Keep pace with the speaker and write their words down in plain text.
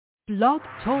Blog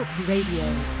Talk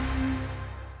Radio.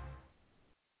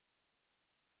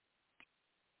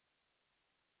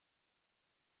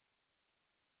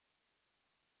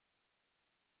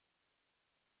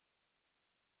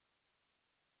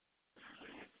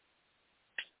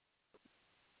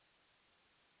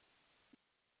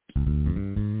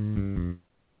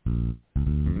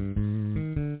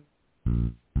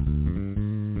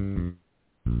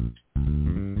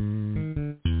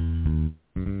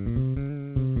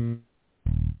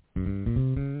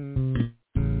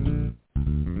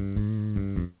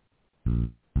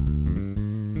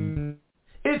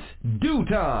 It's DEW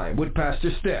Time with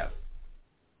Pastor Steph.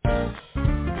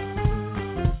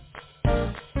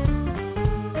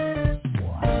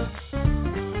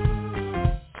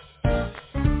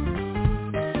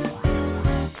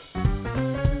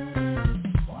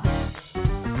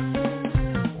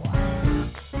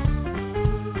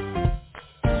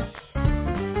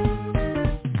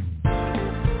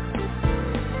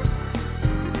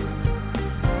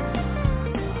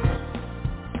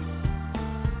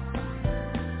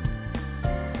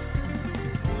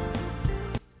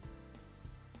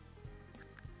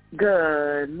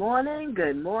 Good morning,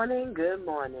 good morning, good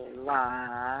morning.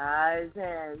 Rise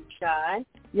and shine.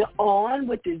 You're on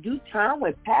with the DEW Time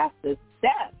with Pastor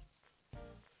Steph.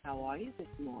 How are you this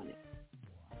morning?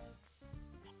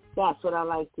 That's what I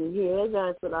like to hear.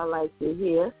 That's what I like to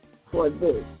hear. For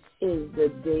this is the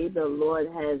day the Lord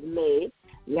has made.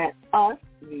 Let us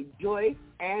rejoice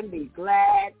and be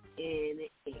glad in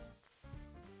it.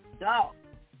 So,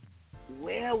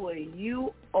 where were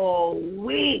you all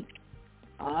week?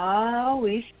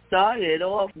 We started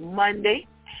off Monday,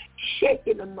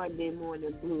 shaking the Monday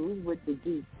morning blues with the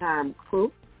DEW Time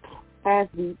crew as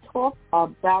we talked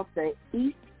about the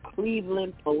East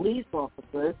Cleveland police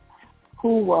officers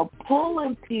who were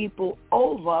pulling people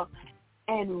over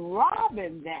and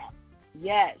robbing them.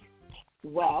 Yes,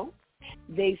 well,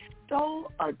 they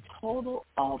stole a total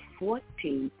of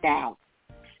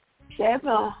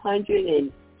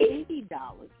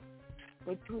 $14,780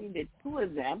 between the two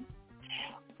of them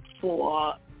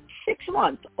for 6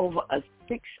 months, over a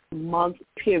 6-month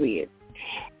period.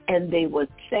 And they were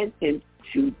sentenced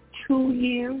to 2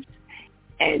 years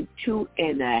and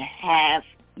 2.5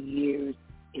 years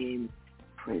in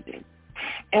prison.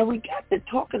 And we got to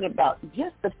talking about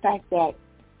just the fact that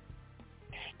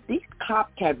these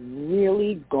cops have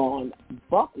really gone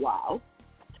buck wild,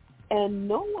 and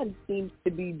no one seems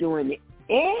to be doing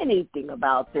anything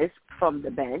about this from the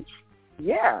bench.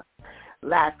 Yeah.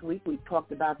 Last week we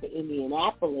talked about the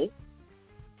Indianapolis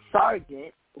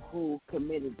sergeant who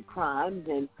committed the crimes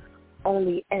and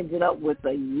only ended up with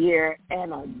a year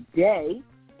and a day.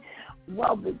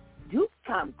 Well, the DEW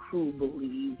Time crew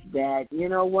believes that, you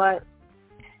know what,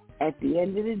 at the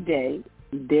end of the day,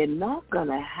 they're not going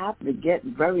to have to get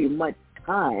very much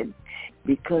time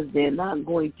because they're not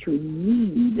going to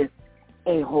need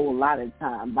a whole lot of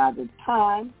time. By the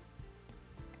time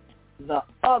the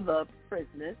other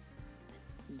prisoners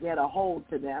get a hold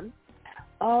to them,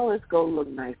 it's going to look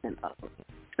nice and ugly.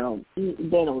 So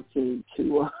they don't seem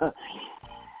to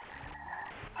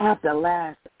have to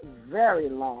last very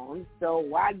long. So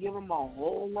why give them a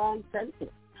whole long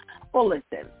sentence? Well,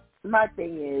 listen, my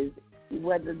thing is,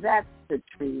 whether that's the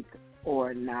truth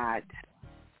or not,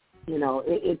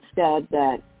 it's sad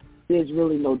that there's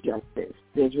really no justice.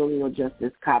 There's really no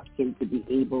justice. Cops seem to be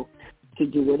able to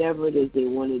do whatever it is they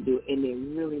want to do, and they're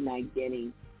really not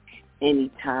getting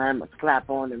any time, a slap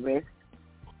on the wrist.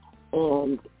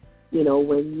 And,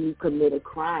 when you commit a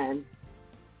crime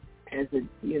as a,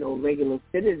 regular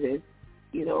citizen,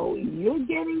 you're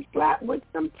getting slapped with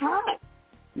some time.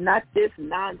 Not this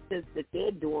nonsense that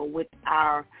they're doing with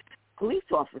our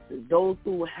police officers, those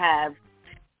who have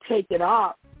taken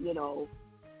up,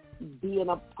 being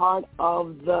a part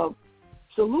of the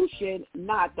solution,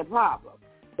 not the problem.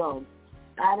 So,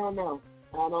 I don't know.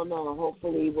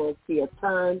 Hopefully we'll see a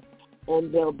turn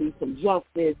and there'll be some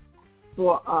justice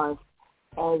for us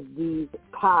as these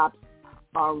cops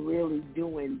are really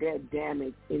doing their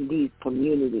damage in these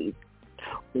communities.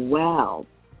 Well,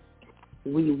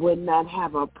 we would not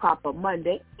have a proper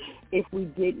Monday if we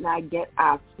did not get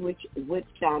our switch with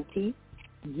Shanti.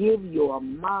 Give your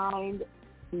mind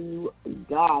to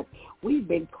God. We've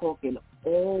been talking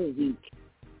all week.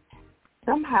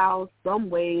 Somehow, some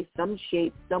way, some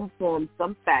shape, some form,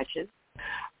 some fashion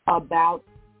about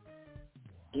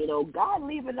God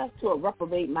leaving us to a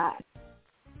reprobate mind,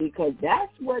 because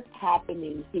that's what's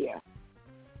happening here.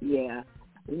 Yeah,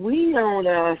 we don't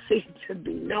seem to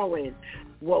be knowing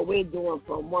what we're doing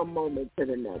from one moment to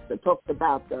the next. I talked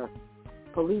about the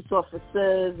police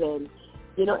officers, and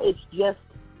it's just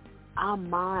our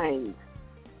minds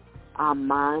are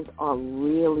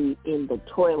really in the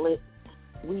toilet.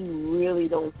 We really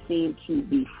don't seem to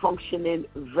be functioning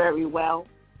very well.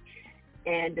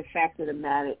 And the fact of the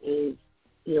matter is,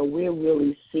 we're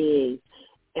really seeing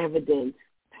evidence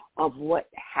of what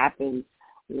happens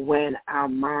when our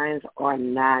minds are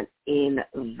not in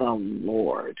the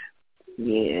Lord.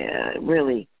 Yeah,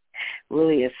 really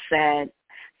a sad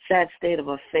state of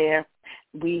affair.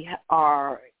 We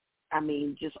are,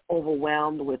 just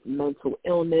overwhelmed with mental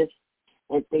illness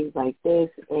and things like this.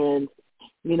 And,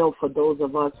 for those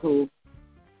of us who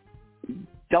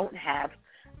don't have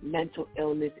mental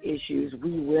illness issues,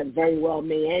 we very well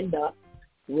may end up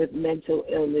with mental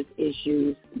illness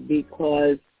issues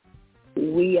because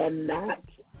we are not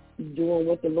doing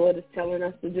what the Lord is telling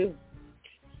us to do.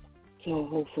 So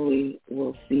hopefully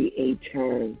we'll see a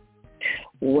turn.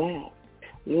 Well,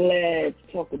 let's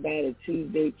talk about a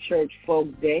Tuesday Church Folk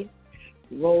Day.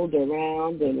 Rolled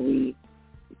around and we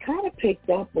kind of picked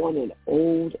up on an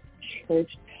old church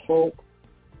folk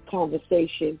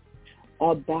conversation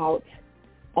about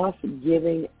us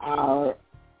giving our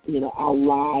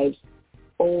lives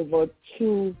over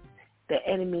to the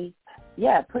enemy.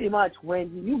 Yeah, pretty much.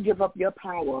 When you give up your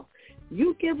power,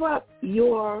 you give up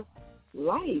your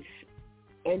life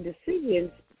and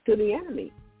decisions to the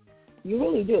enemy. You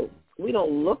really do. We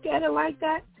don't look at it like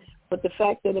that, but the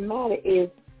fact of the matter is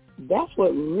that's what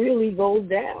really goes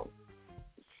down.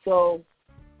 So,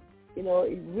 we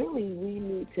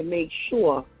need to make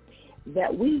sure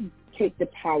that we take the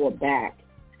power back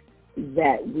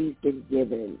that we've been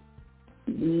given.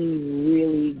 We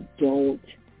really don't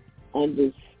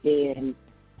understand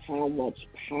how much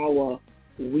power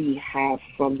we have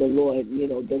from the Lord.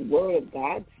 The Word of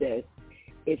God says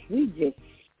if we just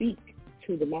speak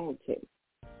to the mountain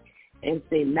and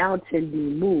say, mountain be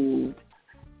moved,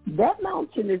 that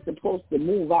mountain is supposed to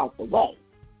move out the way.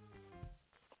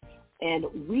 And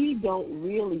we don't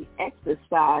really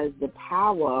exercise the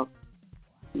power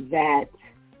that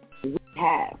we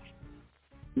have.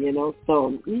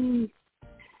 So we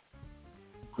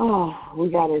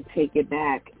got to take it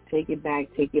back,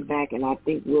 and I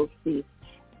think we'll see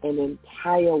an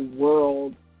entire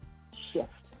world shift.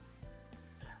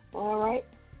 All right.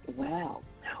 Well,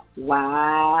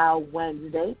 while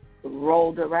Wednesday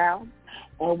rolled around,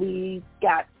 and we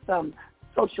got some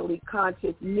socially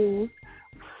conscious news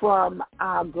from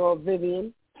our girl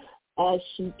Vivian as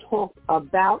she talked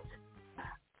about,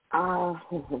 oh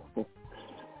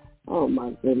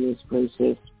my goodness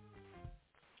gracious,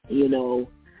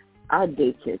 our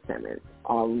daycare centers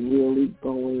are really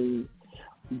going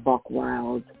buck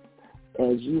wild,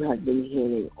 as you have been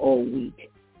hearing all week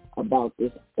about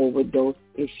this overdose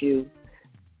issue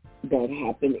that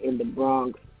happened in the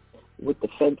Bronx with the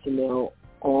fentanyl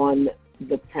on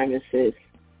the premises.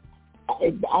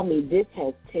 This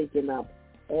has taken up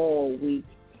all week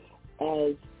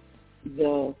as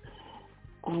the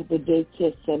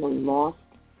daycare center lost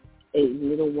a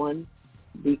little one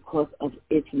because of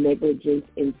its negligence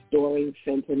in storing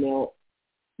fentanyl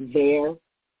there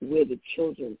where the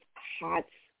children's cots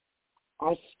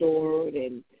are stored.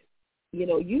 And,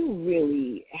 you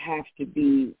really have to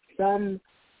be some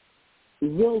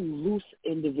real loose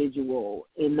individual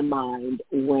in the mind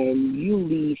when you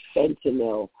leave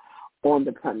fentanyl on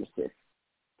the premises,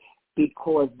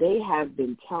 because they have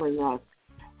been telling us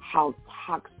how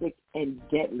toxic and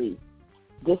deadly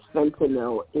this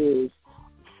fentanyl is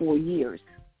for years.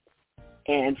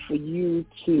 And for you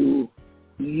to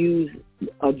use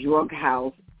a drug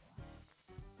house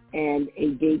and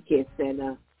a daycare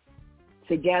center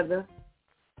together,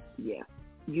 yeah,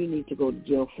 you need to go to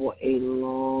jail for a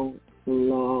long,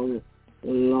 long,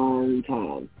 long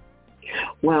time.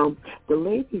 Well, the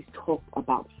ladies talk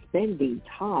about spending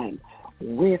time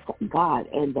with God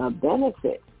and the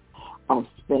benefits of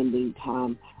spending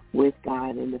time with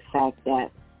God, and the fact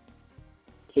that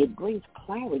it brings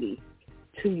clarity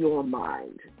to your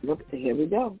mind. Look, here we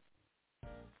go.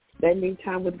 Spending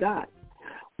time with God,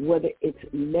 whether it's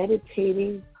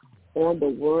meditating on the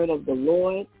word of the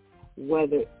Lord,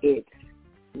 whether it's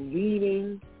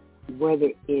reading, whether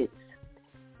it's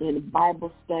in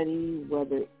Bible study,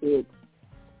 whether it's,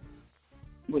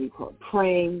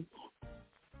 praying,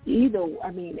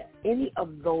 any of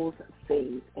those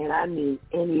things, and I mean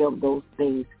any of those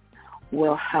things,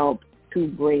 will help to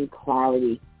bring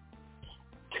clarity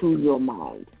to your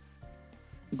mind.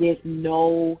 There's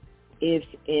no ifs,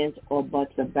 ands, or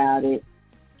buts about it.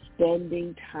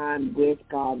 Spending time with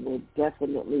God will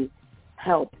definitely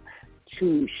help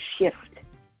to shift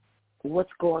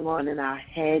what's going on in our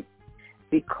head,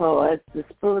 because the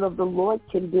Spirit of the Lord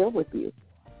can deal with you.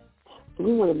 So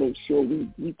we want to make sure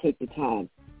we take the time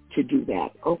to do that,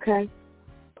 okay?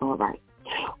 All right.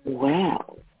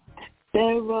 Well,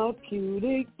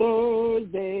 Therapeutic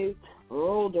Thursday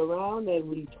rolled around, and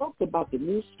we talked about the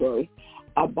news story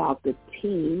about the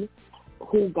teen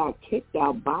who got kicked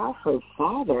out by her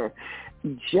father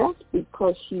just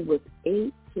because she was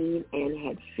 18 and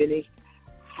had finished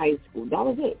high school. That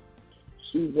was it.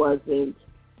 She wasn't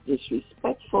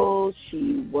disrespectful.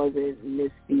 She wasn't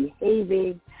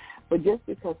misbehaving. But just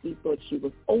because he thought she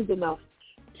was old enough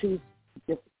to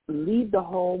just leave the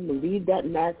home, leave that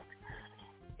nest,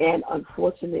 and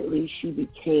unfortunately she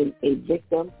became a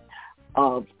victim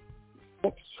of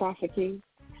sex trafficking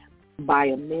by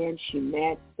a man she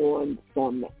met on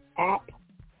some app.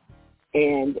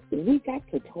 And we got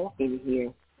to talking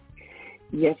here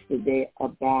yesterday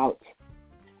about,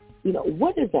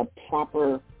 what is a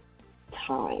proper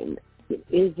time?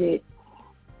 Is it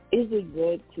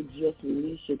good to just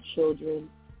release your children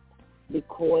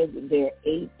because they're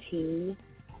 18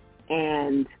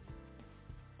 and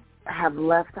have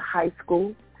left high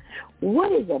school?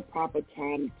 What is a proper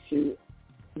time to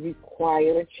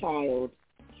require a child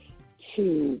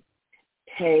to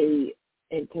pay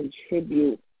and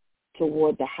contribute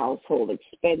toward the household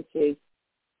expenses?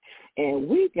 And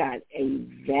we got a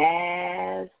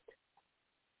vast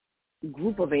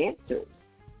group of answers.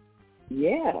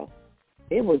 Yeah,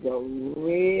 it was a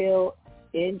real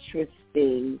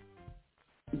interesting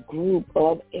group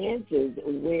of answers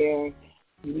where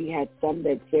we had some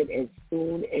that said as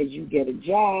soon as you get a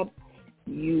job,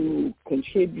 you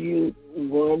contribute.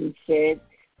 One said,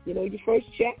 your first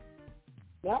check,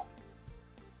 well,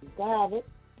 you can have it.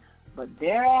 But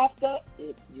thereafter,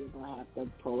 you're going to have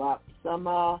to pull out some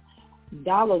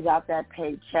dollars out that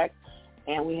paycheck.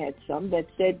 And we had some that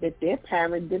said that their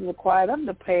parent didn't require them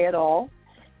to pay at all.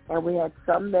 And we had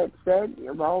some that said,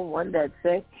 one that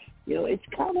said, it's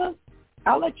kind of,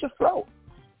 I'll let you float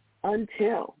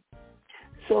until.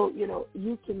 So,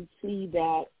 you can see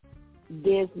that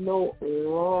there's no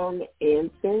wrong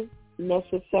answer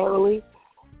necessarily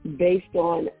based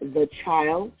on the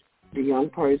child, the young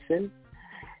person,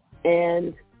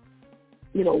 and,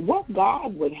 what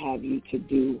God would have you to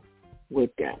do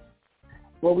with them.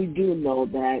 Well, we do know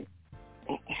that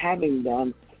having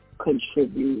them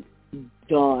contribute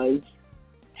does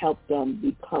help them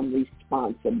become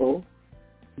responsible,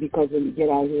 because when you get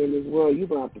out here in this world, you're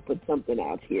going to have to put something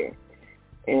out here.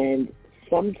 And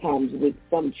sometimes with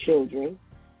some children,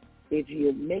 if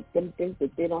you make them think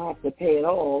that they don't have to pay at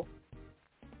all,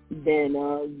 then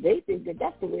they think that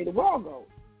that's the way the world goes.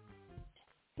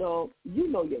 So you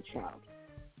know your child,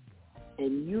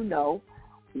 and you know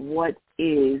what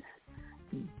is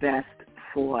best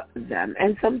for them.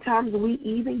 And sometimes we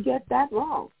even get that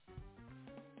wrong.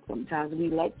 Sometimes we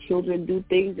let children do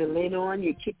things, and later on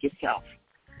you kick yourself.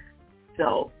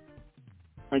 So,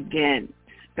 again,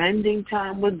 spending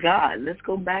time with God. Let's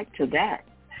go back to that.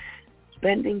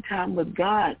 Spending time with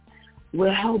God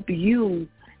will help you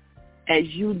as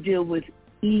you deal with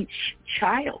each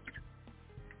child.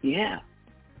 Yeah.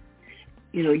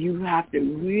 You have to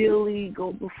really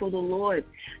go before the Lord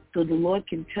so the Lord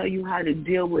can tell you how to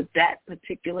deal with that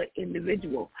particular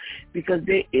individual, because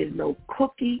there is no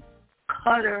cookie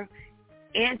cutter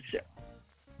answer.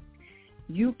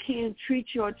 You can't treat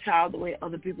your child the way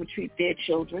other people treat their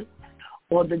children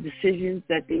or the decisions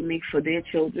that they make for their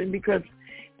children, because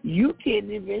you can't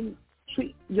even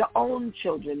treat your own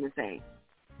children the same,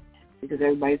 because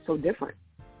everybody's so different.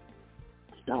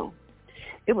 So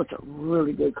it was a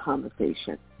really good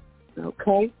conversation.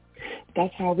 Okay?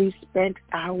 That's how we spent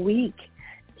our week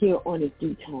here on It's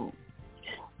Due Time.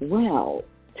 Well,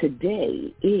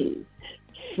 today is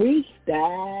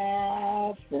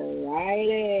Freestyle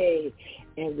Friday,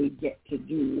 and we get to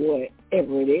do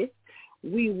whatever it is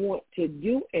we want to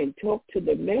do, and talk to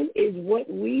the men is what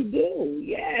we do.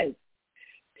 Yes.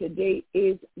 Today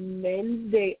is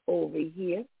Men's Day over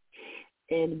here,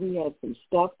 and we have some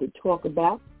stuff to talk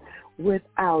about with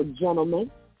our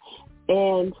gentlemen.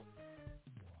 And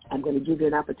I'm going to give you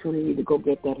an opportunity to go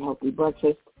get that healthy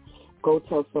breakfast. Go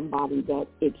tell somebody that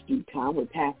It's Due Time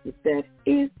with Pastor Steph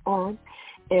is on.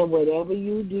 And whatever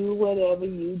you do,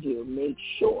 make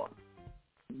sure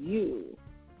you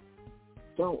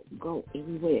don't go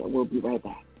anywhere. We'll be right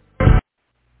back.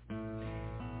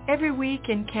 Every week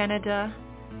in Canada,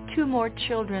 2 more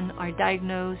children are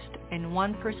diagnosed and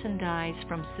 1 person dies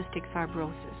from cystic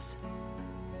fibrosis.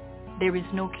 There is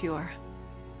no cure.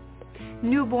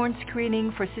 Newborn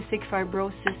screening for cystic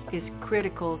fibrosis is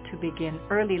critical to begin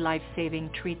early life-saving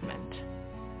treatment.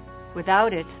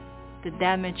 Without it, the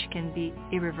damage can be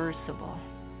irreversible.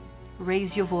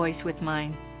 Raise your voice with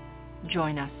mine.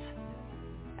 Join us.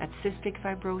 at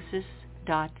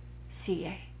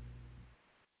cysticfibrosis.ca.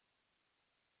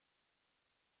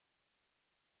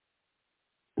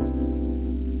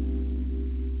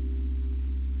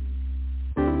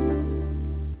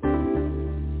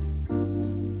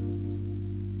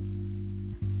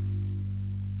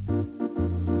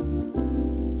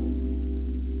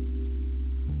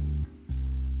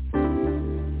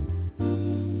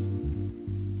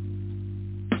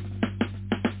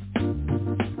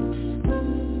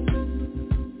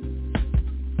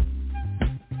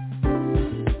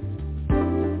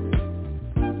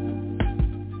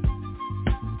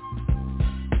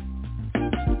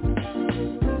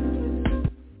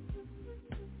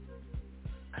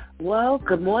 Well,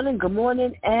 good morning,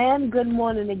 and good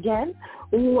morning again.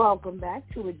 Welcome back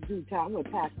to It's Due Time with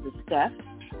Pastor Steph,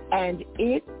 and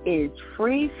it is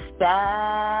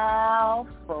Freestyle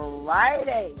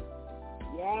Friday.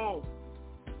 Yes,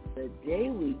 the day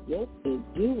we get to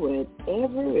do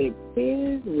whatever it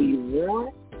is we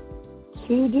want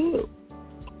to do.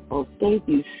 Well, thank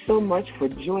you so much for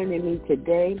joining me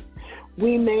today.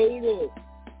 We made it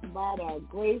by the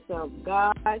grace of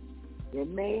God. You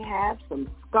may have some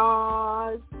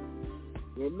scars.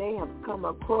 You may have come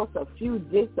across a few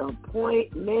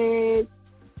disappointments.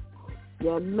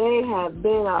 You may have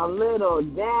been a little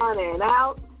down and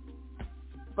out.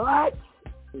 But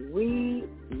we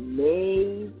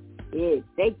made it.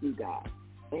 Thank you, God.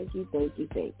 Thank you.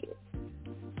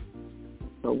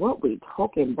 So what we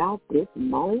talking about this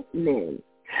morning?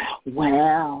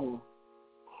 Well,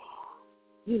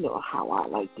 you know how I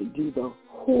like to do the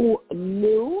who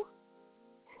knew.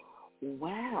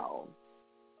 Wow.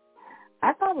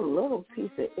 I got a little piece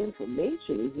of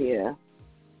information here.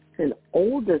 It's an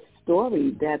older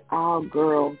story that our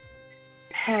girl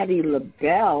Patti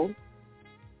LaBelle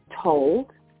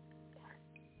told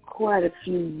quite a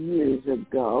few years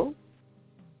ago.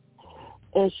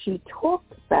 And she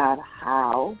talked about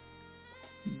how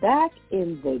back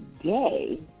in the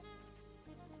day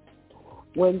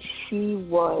when she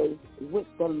was with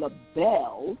the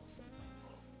LaBelles,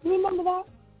 you remember that?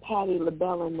 Patti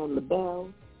LaBelle and the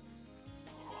LaBelles.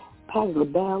 Patti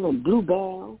LaBelle and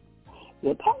Bluebell.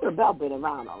 Yeah, Patti LaBelle been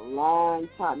around a long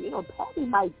time. You know, Patti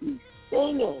might be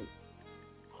singing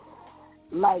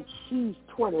like she's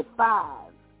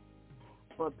 25.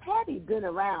 But Patti been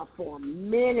around for a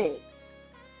minute.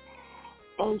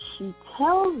 And she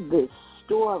tells this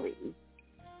story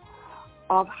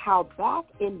of how back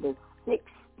in the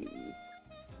 60s,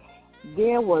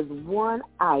 there was one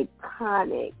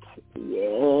iconic,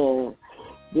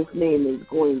 this name is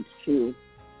going to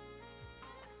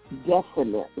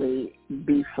definitely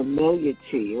be familiar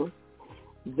to you.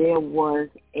 There was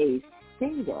a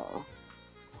singer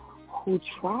who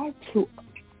tried to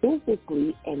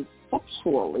physically and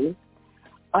sexually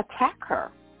attack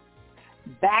her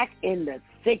back in the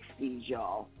 60s,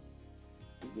 y'all.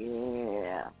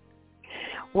 Yeah.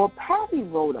 Well, Patti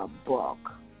wrote a book,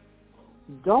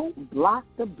 Don't Block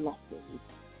the Blessings,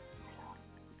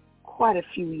 quite a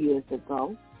few years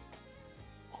ago.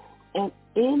 And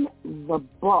in the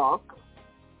book,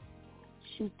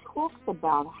 she talks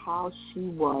about how she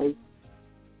was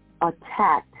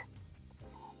attacked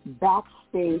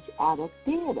backstage at a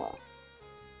theater.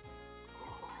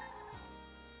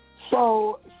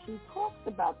 So she talks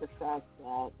about the fact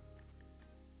that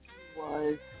she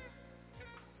was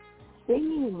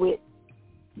singing with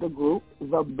the group,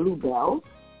 the Bluebells,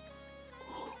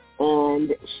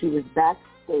 and she was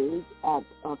backstage at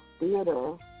a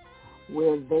theater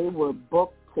where they were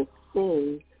booked to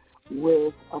sing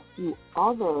with a few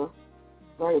other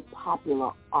very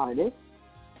popular artists.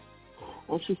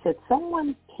 And she said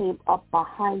someone came up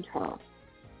behind her,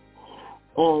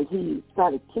 and he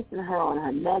started kissing her on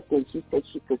her neck, and she said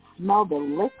she could smell the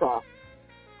liquor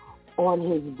on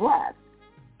his breath.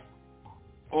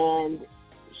 And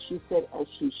she said as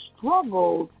she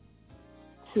struggled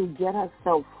to get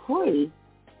herself free,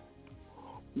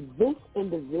 this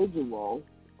individual,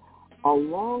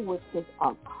 along with his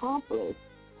accomplice,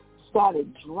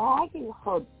 started dragging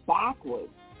her backwards.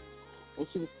 And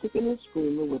she was kicking and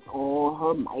screaming with all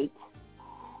her might,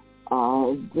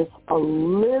 just a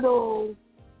little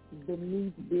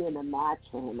beneath being a match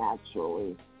for him,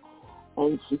 actually.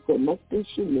 And she said next thing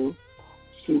she knew,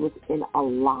 she was in a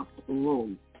locked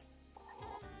room.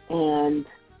 And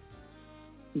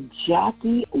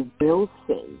Jackie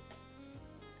Wilson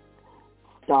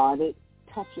started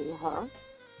touching her,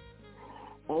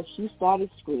 and she started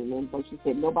screaming, but she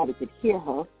said nobody could hear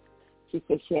her. She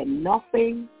said she had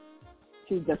nothing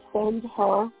to defend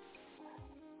her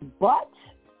but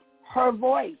her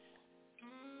voice.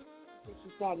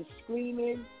 She started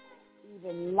screaming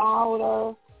even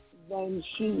louder than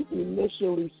she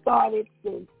initially started,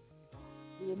 since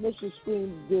the initial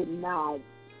screams did not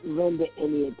render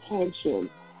any attention.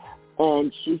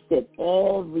 And she said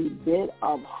every bit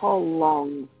of her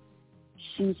lungs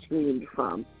she screamed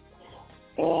from.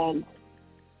 And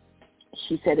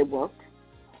she said it worked.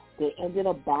 They ended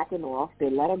up backing off. They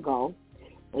let her go.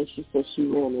 And she said she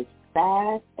ran as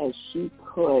fast as she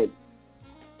could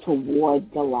toward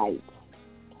the light.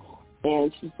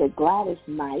 And she said Gladys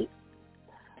Knight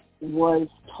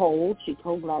she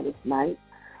told Gladys Knight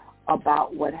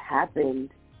about what happened,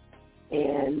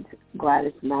 and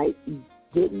Gladys Knight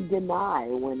didn't deny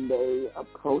when they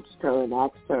approached her and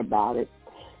asked her about it.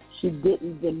 She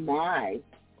didn't deny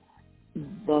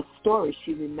the story.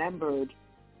 She remembered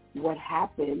what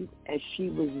happened, as she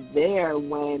was there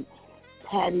when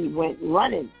Patty went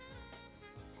running.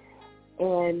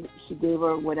 And she gave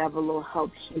her whatever little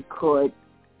help she could,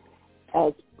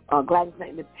 as Gladys Knight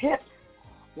and the Pips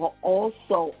were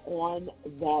also on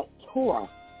that tour.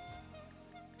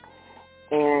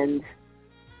 And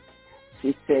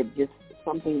she said just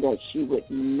something that she would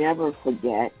never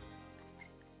forget.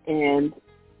 And,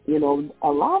 you know,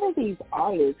 a lot of these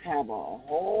artists have a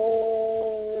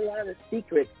whole lot of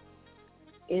secrets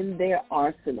in their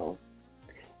arsenal.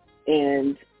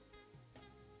 And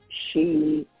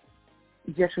she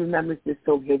just remembers this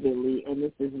so vividly, and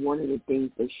this is one of the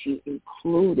things that she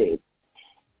included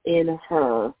in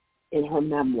her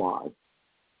memoirs.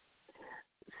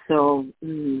 So,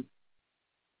 she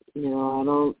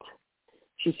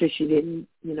said she didn't,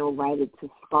 write it to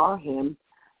scar him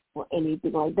or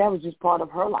anything like that. It was just part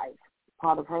of her life,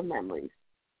 part of her memories.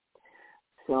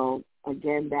 So,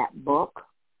 again, that book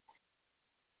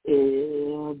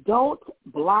is Don't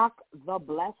Block the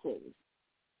Blessings.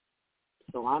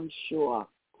 So I'm sure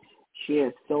she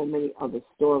has so many other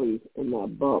stories in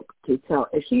that book to tell.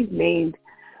 If she's named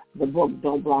the book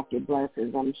Don't Block Your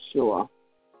Blessings, I'm sure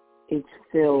it's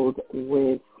filled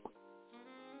with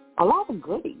a lot of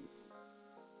goodies.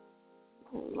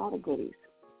 A lot of goodies.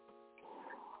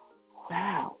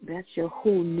 Wow, that's your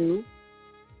Who Knew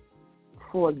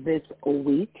for this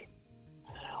week.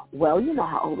 Well, you know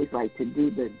how I always like to do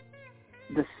the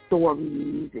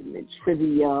stories and the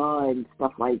trivia and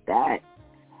stuff like that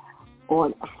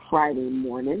on a Friday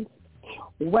morning.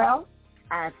 Well,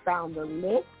 I found a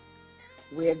list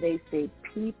where they say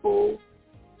people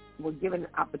were given an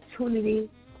opportunity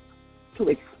to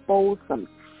expose some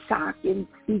shocking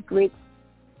secrets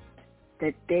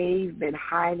that they've been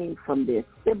hiding from their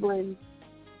siblings.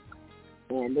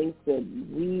 And they said,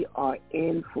 we are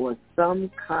in for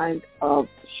some kind of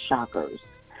shockers.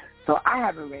 So I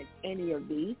haven't read any of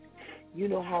these. You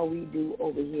know how we do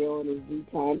over here on the Z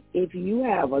Time. If you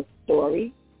have a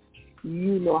story,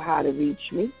 you know how to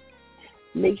reach me.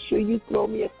 Make sure you throw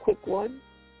me a quick one.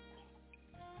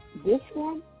 This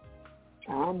one,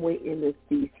 I'm waiting to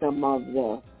see some of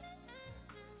the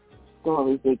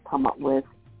stories they come up with.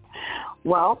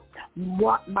 Well,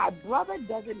 what my brother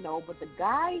doesn't know, but the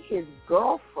guy his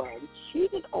girlfriend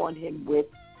cheated on him with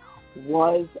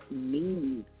was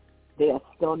me. They are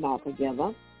still not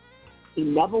together. He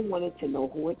never wanted to know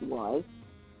who it was,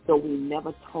 so we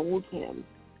never told him.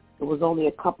 It was only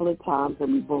a couple of times,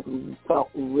 and we both felt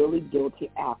really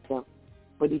guilty after.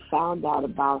 But he found out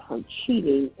about her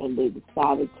cheating, and they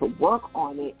decided to work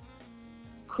on it.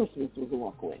 Christmas was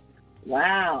awkward.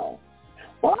 Wow.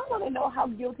 Well, I want to know, how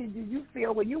guilty did you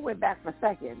feel when you went back for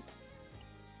seconds?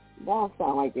 That don't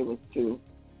sound like it was too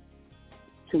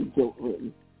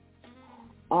guilt-ridden.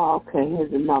 Oh, okay,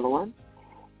 here's another one.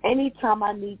 Anytime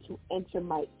I need to enter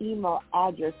my email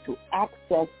address to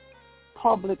access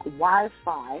public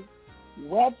Wi-Fi,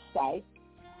 website,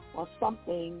 or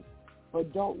something,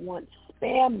 but don't want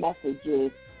spam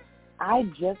messages, I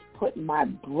just put my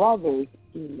brother's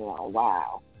email.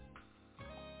 Wow.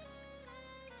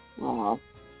 Wow.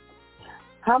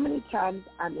 How many times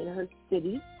I'm in her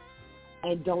city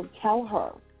and don't tell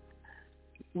her?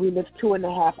 We live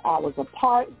 2.5 hours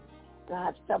apart. I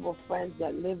have several friends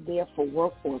that live there for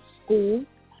work or school.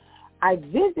 I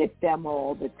visit them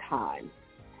all the time.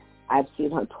 I've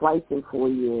seen her twice in 4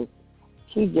 years.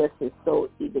 She just is so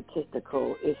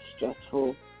egotistical. It's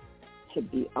stressful to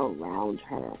be around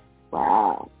her.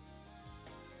 Wow.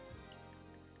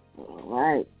 All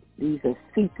right. These are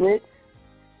secrets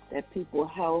that people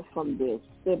held from their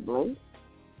siblings.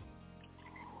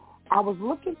 I was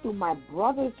looking through my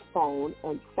brother's phone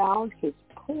and found his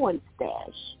porn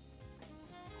stash.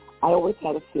 I always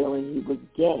had a feeling he was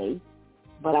gay,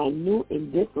 but I knew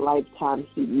in this lifetime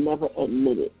he'd never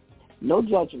admit it. No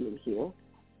judgment here,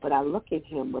 but I look at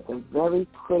him with a very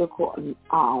critical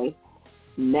eye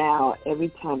now every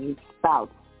time he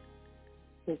spouts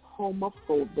his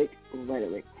homophobic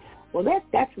rhetoric. Well,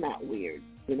 that's not weird.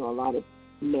 You know, a lot of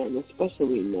men,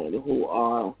 especially men who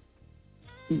are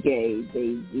gay,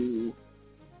 they do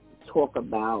talk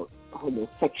about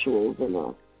homosexuals in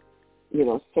a, you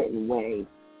know, certain way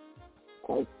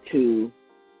to,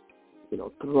 you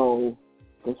know, throw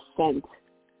the scent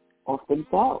off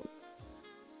themselves.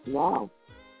 Wow.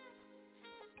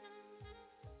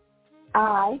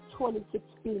 I, 26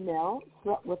 female,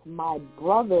 slept with my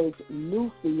brother's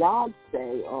new fiance,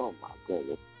 oh my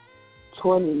goodness,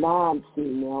 29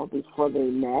 female before they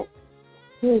met.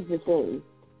 Here's the thing.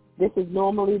 This is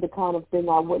normally the kind of thing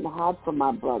I wouldn't hide from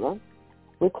my brother.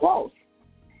 We're close,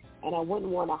 and I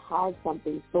wouldn't want to hide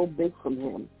something so big from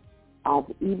him. I've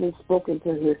even spoken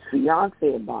to his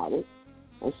fiance about it,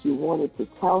 and she wanted to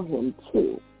tell him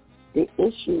too. The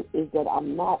issue is that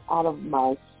I'm not out of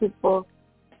my super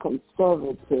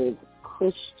conservative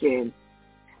Christian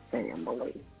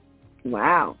family.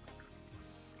 Wow.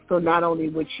 So not only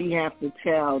would she have to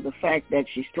tell the fact that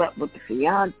she slept with the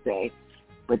fiance,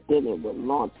 but then it would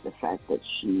launch the fact that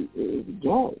she is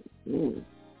gay.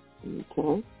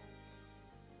 Okay.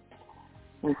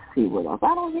 Let's see what else.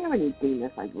 I don't hear anything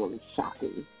that's like really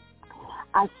shocking.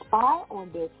 I spy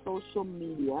on their social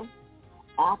media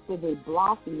after they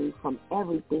blocked me from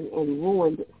everything and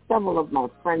ruined several of my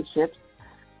friendships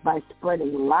by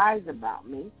spreading lies about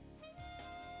me.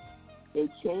 They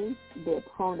changed their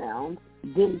pronouns,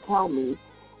 didn't tell me,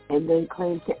 and then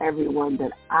claimed to everyone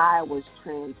that I was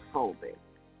transphobic.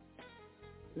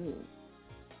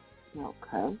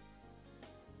 Okay.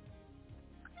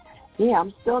 Yeah,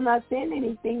 I'm still not saying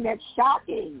anything that's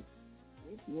shocking.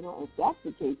 You know, if that's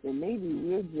the case, then maybe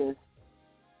we're just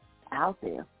out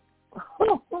there.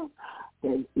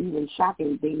 And even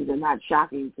shocking things are not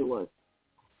shocking to us.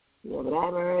 You know, but I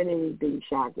haven't heard anything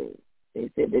shocking. They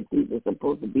said that these are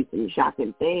supposed to be some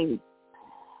shocking things.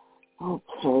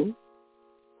 Okay.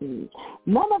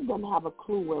 None of them have a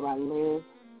clue where I live,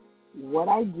 what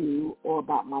I do, or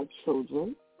about my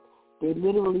children. They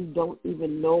literally don't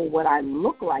even know what I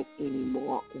look like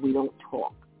anymore. We don't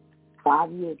talk.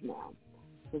 5 years now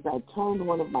since I turned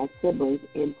one of my siblings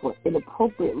in for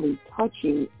inappropriately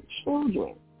touching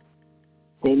children.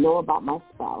 They know about my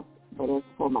spouse, but as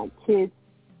for my kids,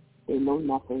 they know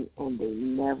nothing, and they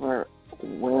never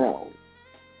will.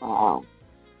 Wow.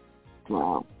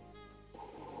 Wow.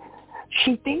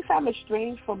 She thinks I'm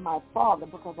estranged from my father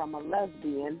because I'm a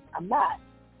lesbian. I'm not.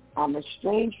 I'm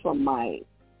estranged from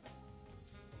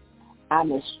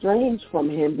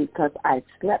him because I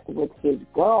slept with his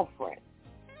girlfriend.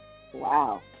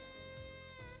 Wow.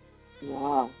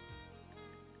 Wow.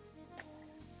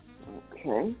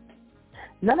 Okay.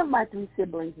 None of my 3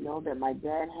 siblings know that my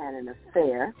dad had an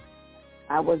affair.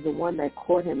 I was the one that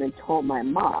caught him and told my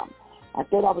mom. I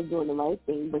thought I was doing the right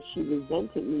thing, but she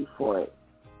resented me for it.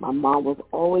 My mom was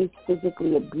always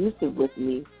physically abusive with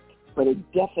me, but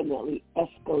it definitely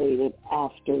escalated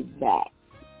after that.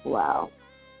 Wow.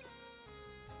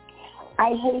 I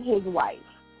hate his wife.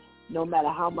 No matter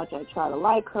how much I try to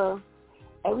like her,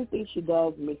 everything she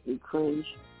does makes me cringe.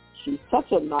 She's such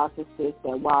a narcissist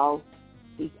that while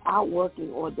she's out working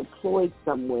or deployed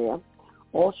somewhere,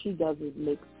 all she does is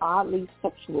make oddly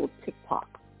sexual TikToks.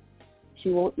 She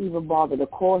won't even bother to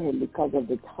call him because of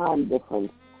the time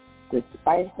difference,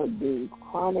 despite her being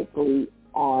chronically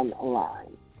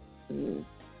online.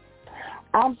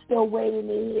 I'm still waiting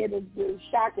to hear the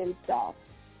shocking stuff.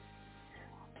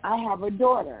 I have a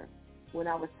daughter. When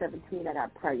I was 17, I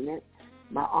got pregnant.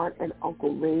 My aunt and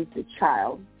uncle raised a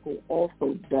child who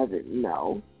also doesn't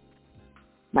know.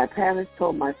 My parents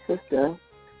told my sister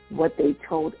what they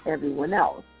told everyone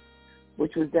else,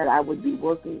 which was that I would be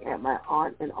working at my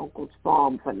aunt and uncle's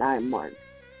farm for 9 months.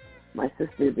 My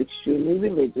sister is extremely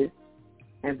religious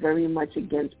and very much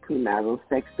against premarital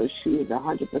sex, so she is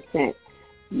 100%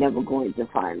 never going to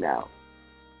find out.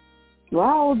 Well,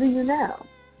 how old are you now?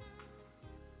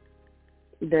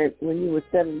 That when you were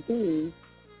 17,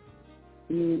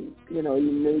 you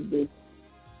made this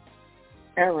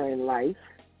error in life,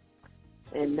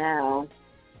 and now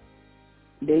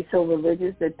they so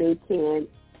religious that they can't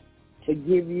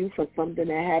forgive you for something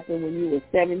that happened when you were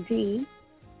 17.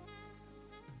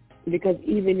 Because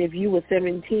even if you were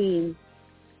 17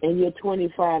 and you're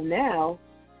 25 now,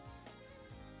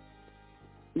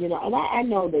 you know, and I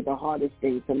know that the hardest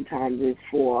thing sometimes is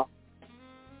for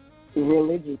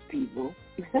religious people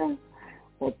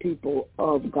or people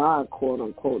of God, quote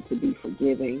unquote, to be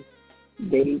forgiving.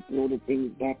 They throw the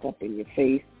things back up in your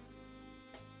face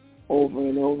over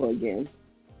and over again.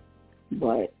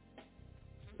 But,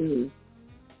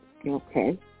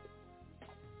 okay.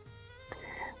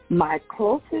 My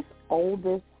closest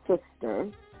older sister,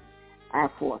 I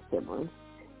have 4 siblings,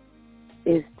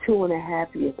 is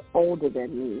 2.5 years older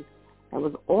than me and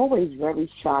was always very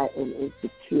shy and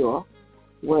insecure,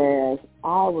 whereas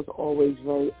I was always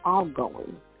very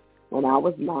outgoing. When I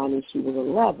was 9 and she was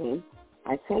 11,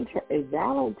 I sent her a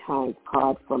Valentine's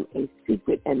card from a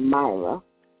secret admirer,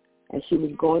 and she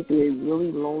was going through a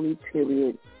really lonely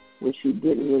period where she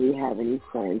didn't really have any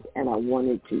friends, and I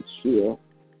wanted to cheer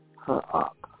her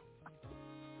up.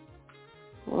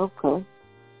 Okay.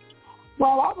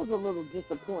 Well, I was a little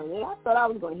disappointed. I thought I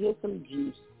was going to hear some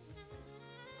juice.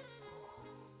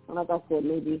 And like I said,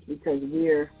 maybe it's because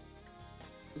we're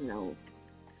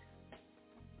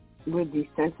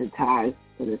desensitized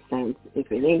in a sense.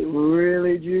 If it ain't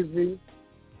really juicy,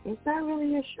 it's not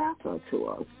really a shocker to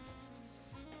us.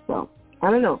 So,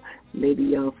 I don't know. Maybe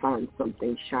you'll find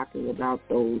something shocking about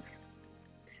those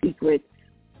secrets.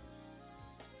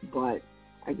 But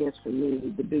I guess for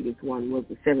me, the biggest one was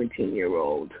the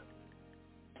 17-year-old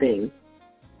thing.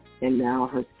 And now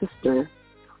her sister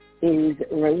is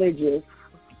religious,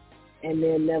 and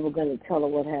they're never going to tell her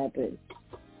what happened.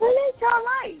 Well, it's her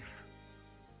life.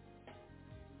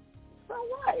 So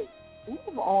what?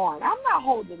 Move on. I'm not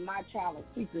holding my child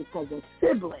a secret because a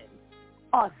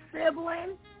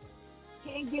sibling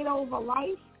can't get over life.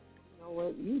 You know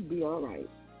what? You'd be all right.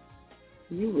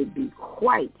 You would be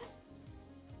quite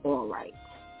all right.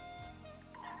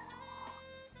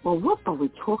 Well, what are we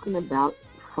talking about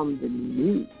from the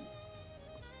news?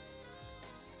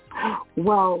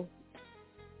 Well,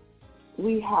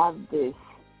 we have this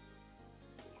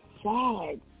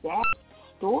sad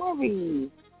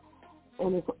story,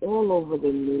 and it's all over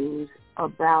the news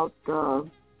about the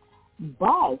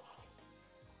bus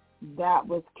that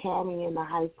was carrying the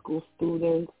high school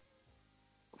students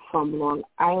from Long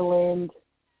Island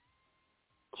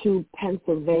to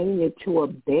Pennsylvania to a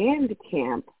band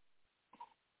camp,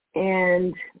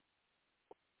 and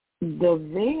the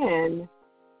van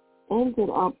ended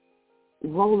up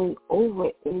rolling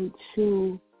over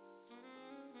into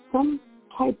some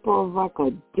type of like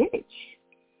a ditch.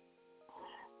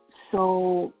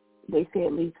 So they say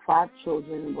at least 5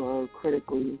 children were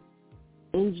critically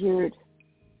injured,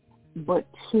 but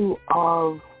 2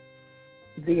 of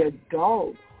the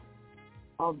adults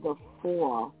of the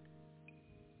 4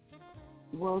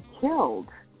 were killed.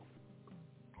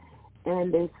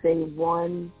 And they say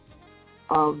one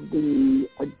of the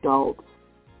adults,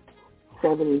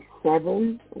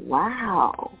 77,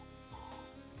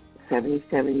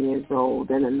 77 years old,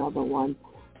 and another one,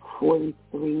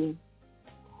 43.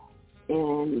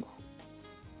 And,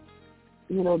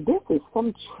 this is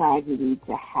some tragedy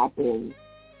to happen,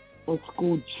 and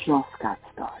school just got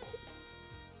started.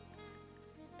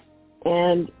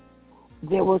 And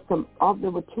there were 2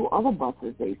 other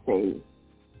buses, they say,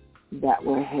 that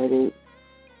were headed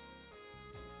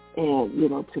and,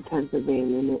 to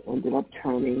Pennsylvania, and they ended up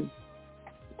turning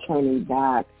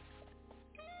back.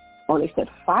 Oh, they said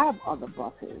 5 other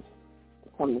buses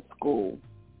from the school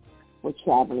were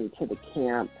traveling to the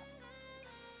camp.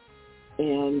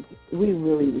 And we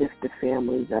really lift the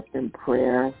families up in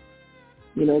prayer.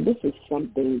 This is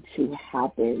something to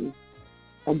happen,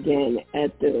 again,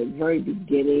 at the very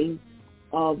beginning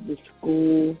of the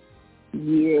school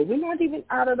year. We're not even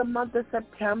out of the month of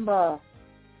September.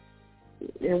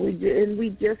 And we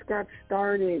just got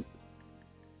started.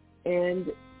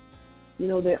 And,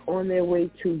 they're on their way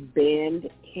to band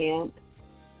camp.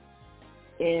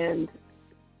 And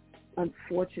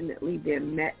unfortunately, they're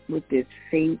met with this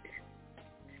fate.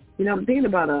 I'm thinking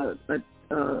about a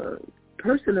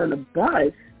person on a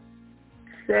bus,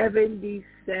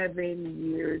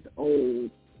 77 years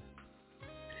old.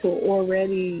 So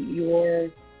already you're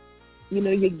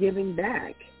giving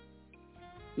back.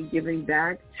 You're giving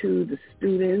back to the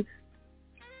students,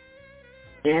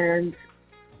 and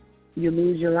you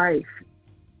lose your life.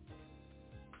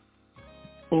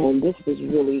 And this was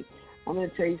really, I'm going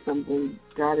to tell you something,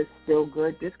 God is still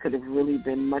good. This could have really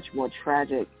been much more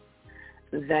tragic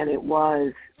than it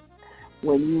was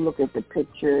when you look at the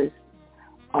pictures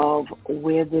of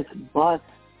where this bus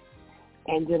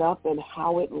ended up and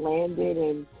how it landed.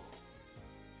 And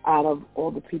out of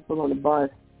all the people on the bus,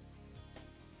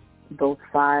 those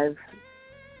 5,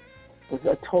 was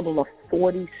a total of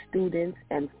 40 students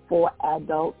and 4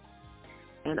 adults,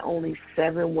 and only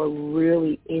 7 were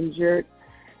really injured.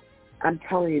 I'm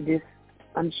telling you this,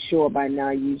 I'm sure by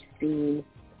now you've seen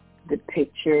the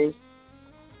pictures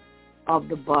of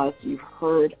the bus. You've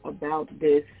heard about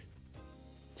this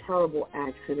terrible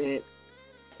accident.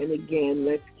 And again,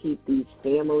 let's keep these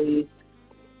families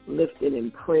lifted in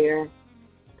prayer.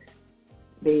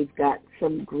 They've got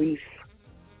some grief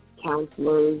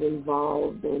counselors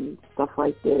involved and stuff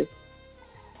like this.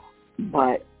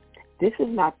 But this is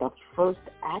not the first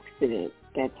accident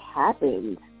that's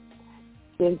happened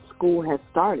since school has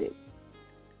started.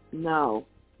 No.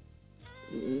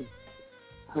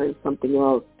 Heard something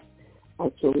else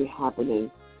actually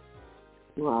happening.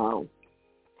 Wow.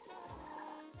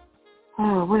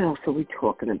 Oh, what else are we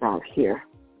talking about here?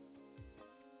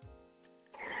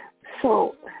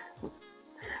 So,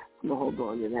 I'm going to hold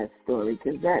on to that story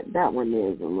because that one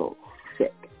is a little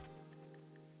sick.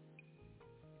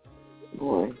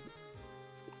 Boy.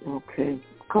 Okay.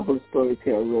 A couple of stories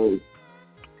here are really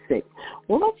sick.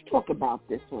 Well, let's talk about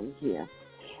this one here.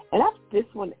 And this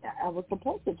one, I was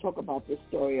supposed to talk about this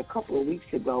story a couple of weeks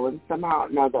ago, and somehow or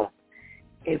another,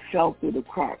 it fell through the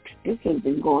cracks. This has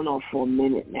been going on for a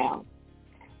minute now.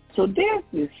 So there's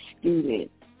this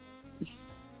student,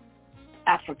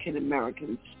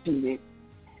 African-American student,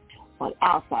 on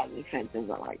our side of the fence, as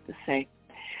I like to say.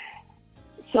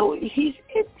 So he's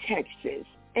in Texas,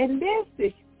 and there's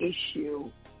this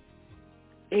issue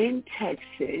in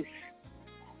Texas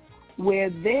where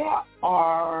there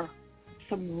are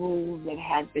some rules that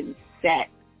have been set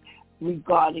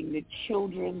regarding the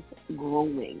children's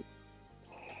grooming.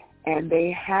 And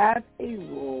they have a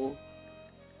rule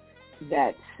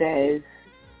that says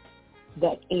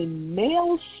that a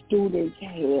male student's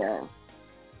hair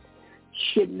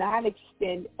should not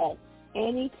extend at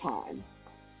any time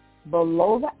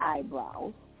below the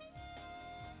eyebrows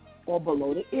or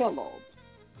below the earlobes.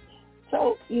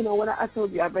 So, when I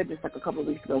told you, I read this like a couple of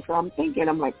weeks ago, so I'm thinking,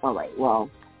 I'm like, all right, well,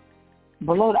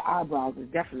 below the eyebrows is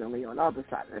definitely on the other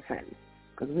side of the fence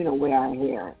because we don't wear our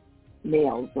hair.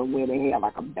 Males don't wear their hair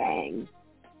like a bang.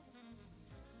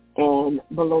 And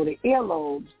below the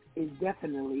earlobes is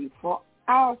definitely for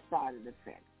our side of the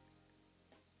fence.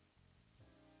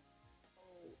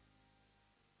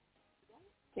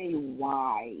 Say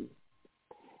why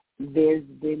there's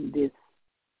been this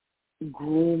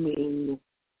grooming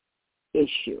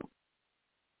issue.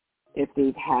 If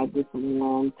they've had this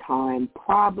long time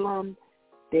problem,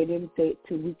 they didn't say it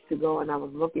 2 weeks ago, and I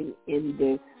was looking in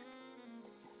this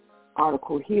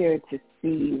article here to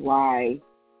see why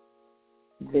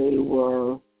they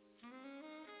were,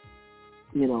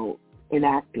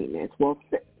 enacting this. Well,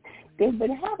 they've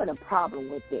been having a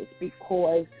problem with this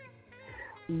because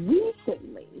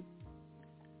recently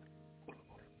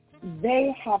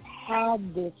they have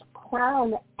had this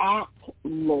Crown Act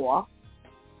law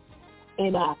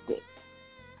enacted.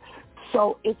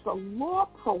 So it's a law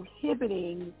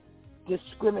prohibiting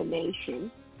discrimination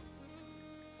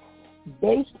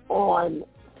based on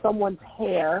someone's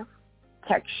hair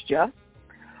texture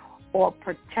or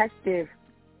protective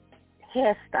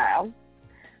hairstyle,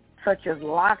 such as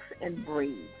locks and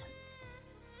braids.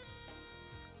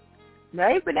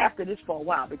 Now, they've been after this for a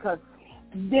while because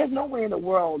there's no way in the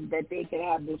world that they can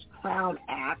have this Crown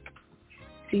Act,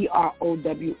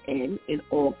 CROWN in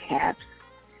all caps,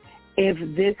 if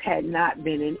this had not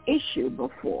been an issue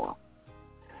before.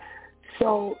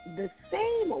 So the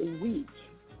same week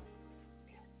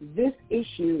this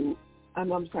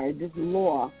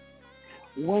law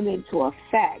went into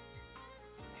effect,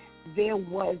 there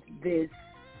was this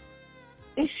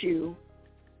issue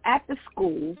at the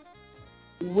school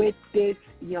with this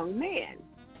young man.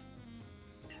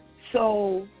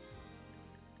 So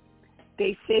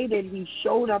they say that he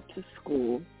showed up to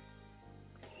school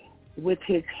with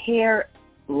his hair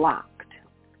locked.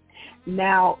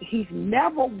 Now, he's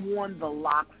never worn the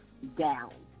locks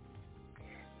down.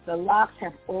 The locks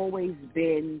have always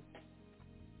been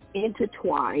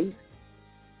intertwined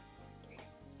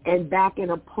and back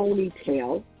in a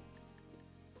ponytail,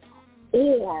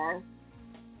 or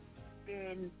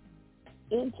been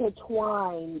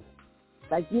intertwined,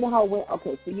 like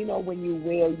when you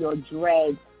wear your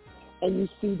dreads and you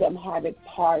see them have it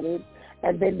parted,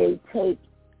 and then they take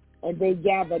and they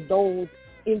gather those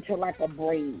into like a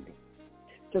braid.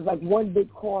 So it's like one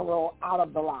big cornrow out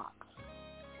of the locks.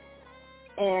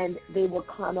 And they were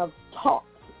kind of tucked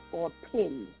or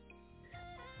pinned.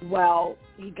 Well,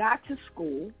 he got to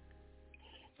school,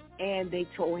 and they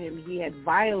told him he had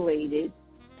violated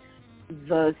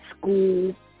the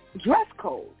school dress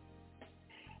code,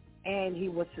 and he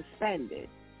was suspended.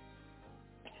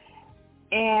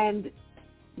 And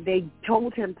they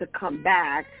told him to come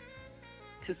back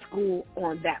to school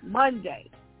on that Monday.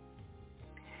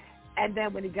 And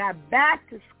then when he got back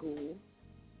to school,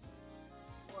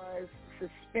 he was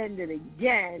suspended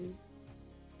again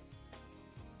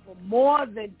for more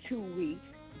than 2 weeks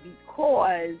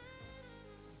because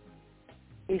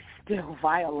it still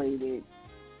violated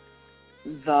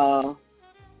the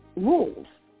rules.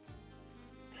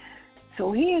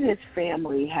 So he and his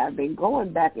family have been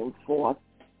going back and forth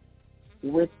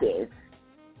with this.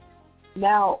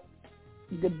 Now,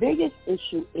 the biggest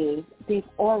issue is they've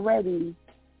already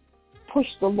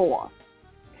pushed the law.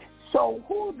 So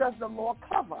who does the law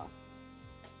cover?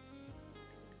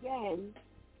 Again,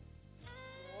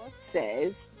 the law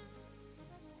says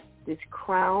this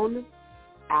Crown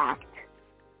Act,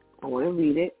 I want to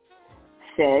read it,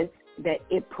 says that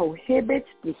it prohibits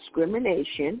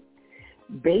discrimination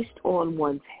based on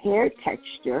one's hair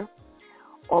texture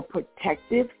or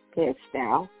protective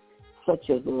hairstyle, such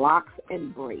as locks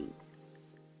and braids.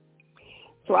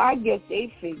 So I guess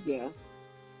they figure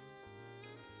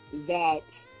that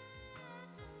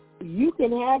you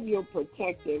can have your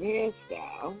protective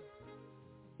hairstyle,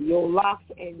 your locks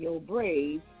and your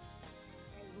braids,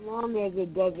 as long as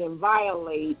it doesn't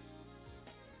violate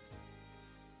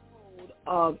the code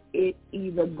of it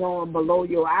either going below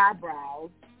your eyebrows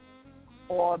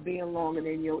or being longer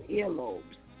than your earlobes.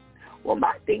 Well,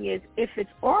 my thing is, if it's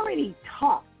already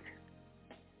tucked,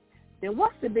 then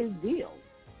what's the big deal?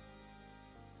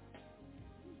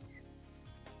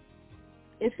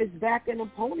 If it's back in a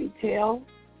ponytail,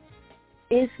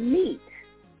 it's neat.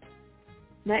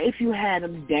 Now, if you had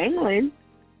them dangling,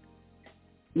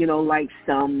 like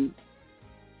some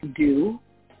do,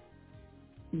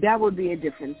 that would be a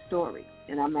different story.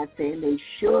 And I'm not saying they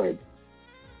should,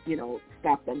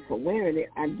 stop them from wearing it.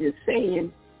 I'm just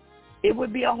saying it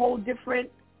would be a whole different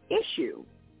issue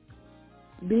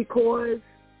because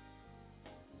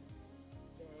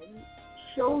then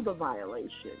show the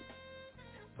violation.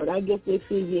 But I guess they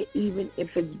figure even if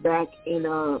it's back in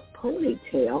a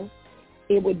ponytail,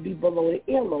 it would be below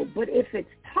the earlobe. But if it's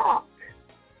tucked,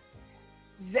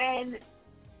 then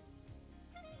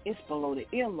it's below the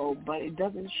earlobe, but it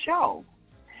doesn't show.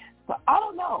 But I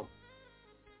don't know.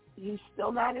 He's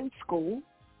still not in school.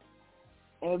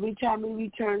 Every time he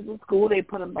returns to school, they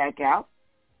put him back out.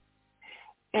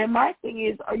 And my thing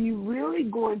is, are you really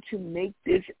going to make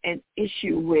this an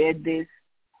issue where this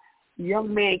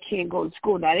young man can't go to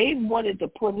school? Now, they wanted to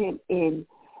put him in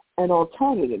an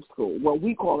alternative school, what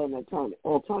we call an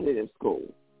alternative school.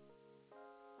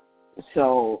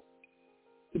 So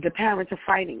the parents are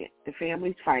fighting it. The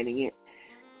family's fighting it.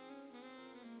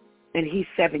 And he's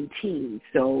 17.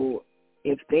 So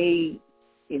if they,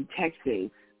 in Texas,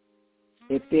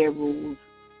 if their rules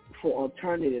for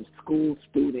alternative school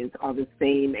students are the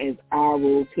same as our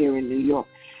rules here in New York,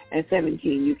 at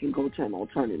 17 you can go to an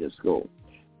alternative school.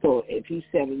 So if he's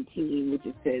 17, which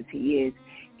it says he is,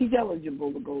 he's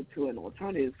eligible to go to an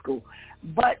alternative school.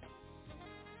 But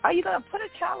are you going to put a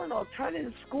child in an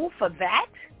alternative school for that?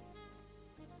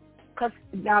 Because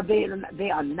now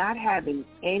they are not having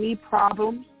any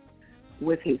problems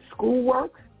with his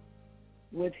schoolwork,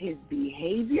 with his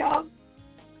behavior,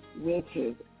 with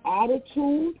his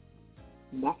attitude.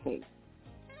 Nothing.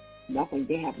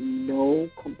 They have no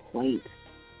complaints.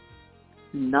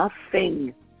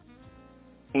 Nothing.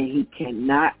 And he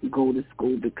cannot go to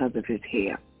school because of his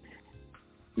hair.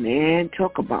 Man,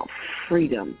 talk about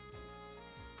freedom.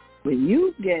 When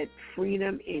you get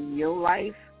freedom in your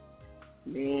life,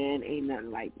 man, ain't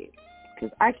nothing like it.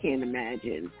 Because I can't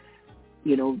imagine,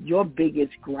 your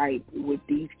biggest gripe with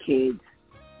these kids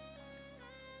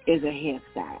is a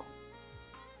hairstyle.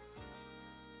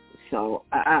 So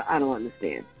I don't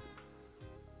understand.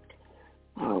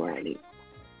 All righty.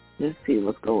 Let's see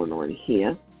what's going on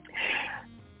here.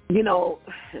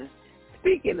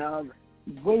 Speaking of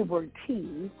wayward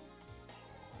teens,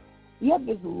 you have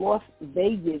this Las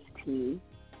Vegas teen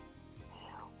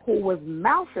who was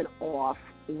mouthing off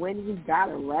when he got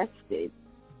arrested.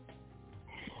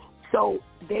 So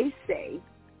they say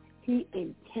he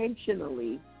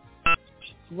intentionally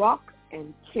struck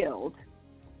and killed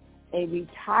a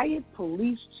retired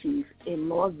police chief in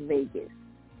Las Vegas.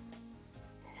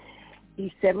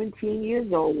 He's 17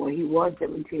 years old. Well, he was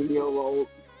 17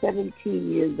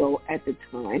 years old at the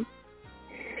time.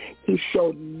 He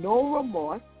showed no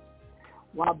remorse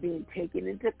while being taken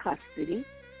into custody.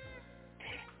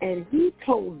 And he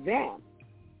told them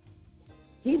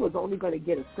he was only going to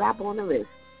get a slap on the wrist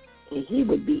and he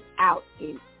would be out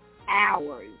in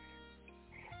hours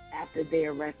after they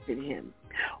arrested him.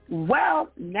 Well,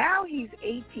 now he's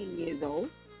 18 years old.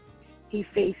 He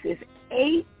faces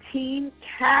 18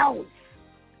 counts,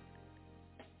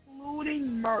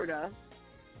 including murder.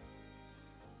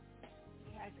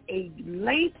 He has a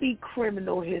lengthy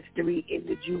criminal history in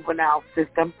the juvenile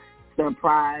system.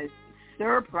 Surprise,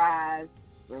 surprise,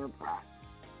 surprise.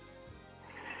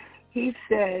 He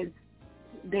says,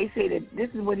 they say that this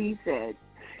is what he said.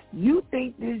 You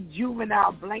think this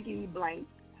juvenile blankety blank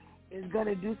is going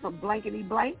to do some blankety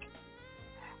blank?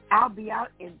 I'll be out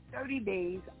in 30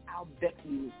 days. I'll bet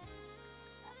you.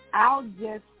 I'll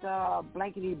just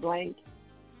blankety blank.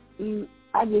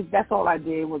 That's all I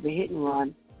did was a hit and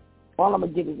run. All I'm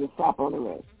going to get is a slap on the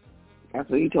wrist. That's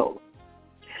what he told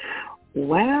him.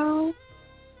 Well,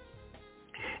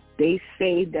 they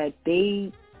say that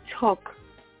they took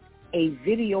a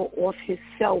video off his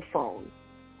cell phone,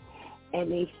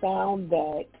 and they found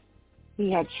that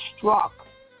he had struck,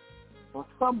 or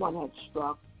someone had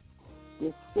struck,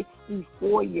 this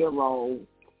 64-year-old,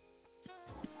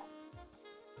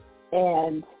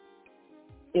 and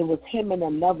it was him and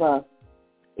another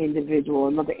individual,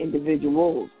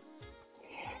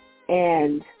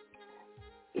 and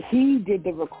he did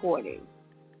the recording,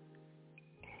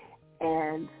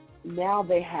 and now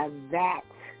they have that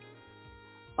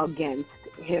against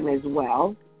him as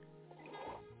well.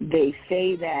 They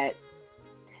say that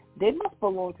they must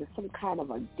belong to some kind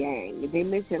of a gang. They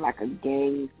mention like a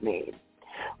gang's name.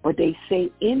 But they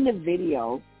say in the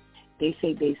video, they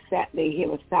say they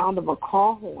hear a sound of a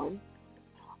car horn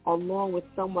along with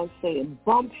someone saying,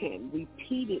 bump him,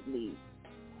 repeatedly.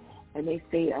 And they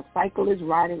say a cyclist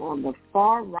riding on the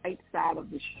far right side of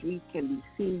the street can be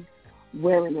seen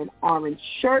wearing an orange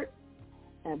shirt,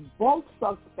 and both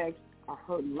suspects are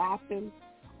heard laughing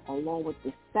along with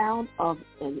the sound of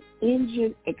an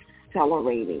engine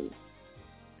accelerating.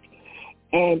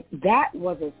 And that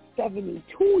was a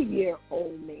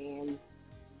 72-year-old man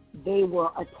they were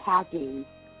attacking,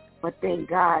 but thank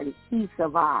God he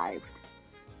survived.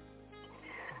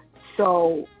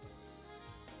 So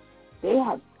they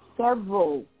have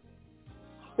several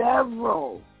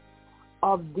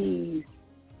of these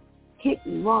hit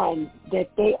and runs that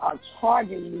they are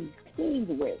charging these teens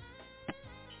with.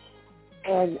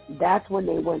 And that's when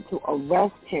they went to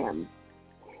arrest him,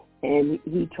 and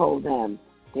he told them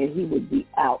that he would be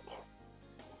out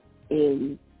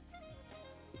in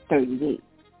 30 days.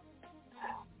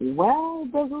 Well,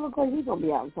 it doesn't look like he's going to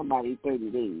be out in somebody's 30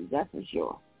 days, that's for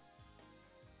sure.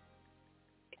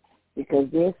 Because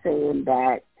they're saying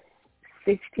that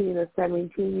 16 or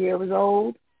 17 years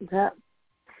old,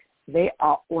 they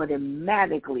are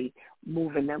automatically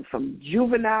moving them from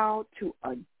juvenile to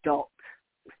adult.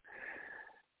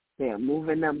 They're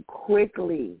moving them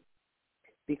quickly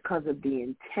because of the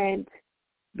intent,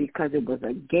 because it was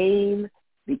a game,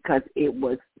 because it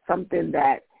was something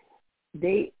that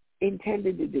they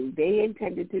intended to do. They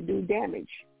intended to do damage.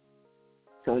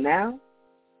 So now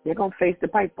they're going to face the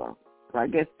piper. So I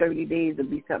guess 30 days will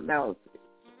be something else.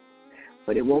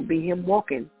 But it won't be him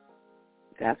walking.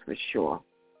 That's for sure.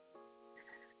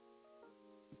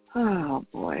 Oh,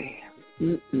 boy.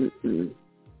 You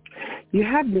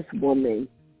have this woman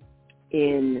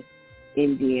in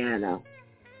Indiana.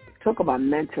 Talk about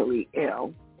mentally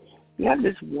ill. You have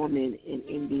this woman in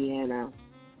Indiana.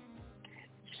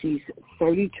 She's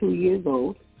 32 years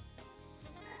old.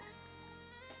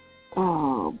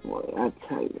 Oh, boy, I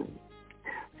tell you.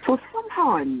 So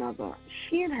somehow or another,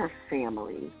 she and her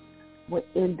family were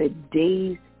in the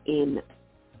Days Inn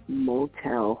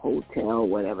motel, hotel,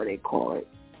 whatever they call it.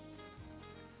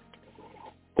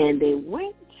 And they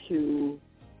went to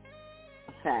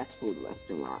a fast food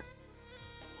restaurant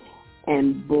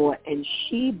and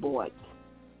she bought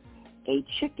a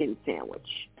chicken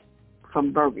sandwich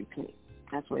from Burger King.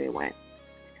 That's where they went.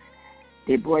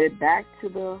 They brought it back to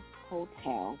the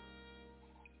hotel,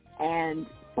 and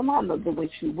somehow when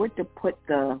she went to put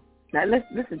now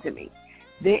listen to me.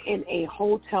 They're in a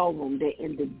hotel room. They're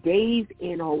in the Days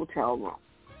Inn hotel room.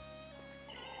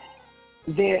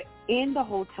 They're in the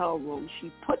hotel room.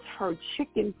 She puts her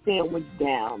chicken sandwich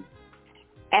down,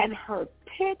 and her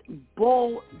pit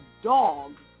bull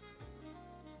dog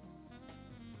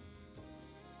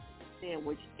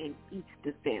sandwich and eats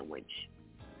the sandwich.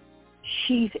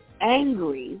 She's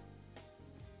angry,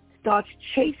 starts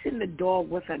chasing the dog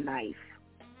with a knife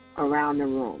around the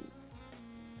room.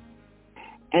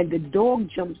 And the dog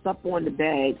jumps up on the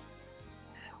bed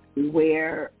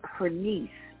where her niece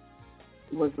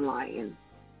was lying.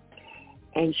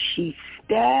 And she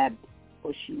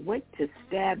went to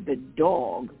stab the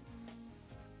dog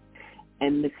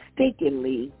and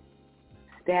mistakenly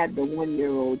stabbed the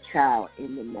 1-year-old child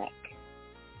in the neck.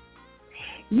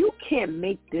 You can't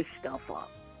make this stuff up.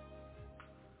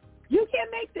 You can't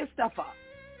make this stuff up.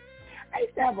 I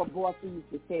used to have a boss who used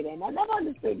to say that, and I never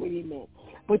understood what he meant.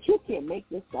 But you can't make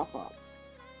this stuff up.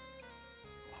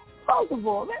 First of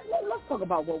all, let's talk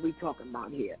about what we're talking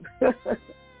about here.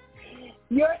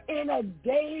 You're in a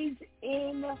Days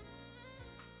Inn,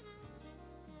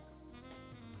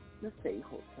 let's say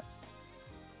hotel.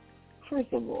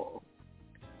 First of all,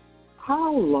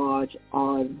 how large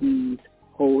are these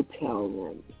hotel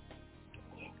rooms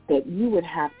that you would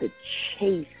have to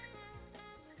chase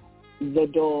the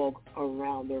dog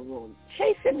around the room.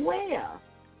 Chase it where?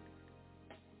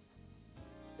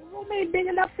 The room ain't big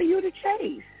enough for you to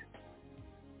chase.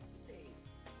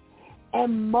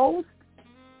 And most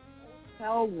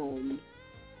hotel rooms,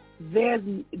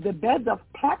 the beds are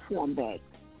platform beds.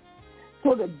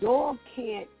 So the dog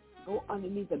can't go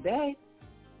underneath the bed.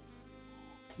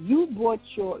 You brought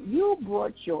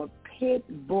your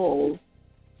pit bull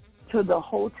to the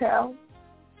hotel.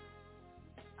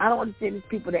 I don't understand these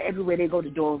people that everywhere they go, the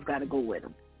dog's got to go with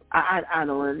them. I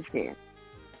don't understand.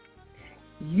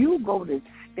 You go to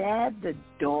stab the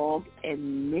dog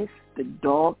and miss the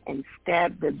dog and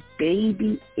stab the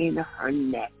baby in her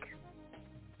neck.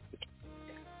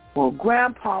 Well,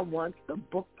 Grandpa wants the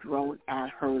book thrown at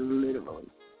her literally.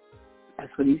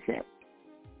 That's what he said.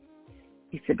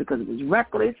 He said because it was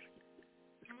reckless,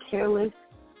 it was careless,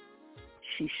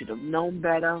 she should have known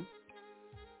better.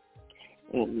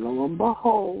 And lo and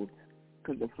behold,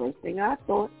 because the first thing I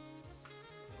thought,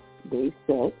 they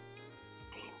said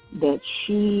that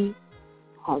she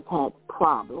has had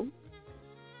problems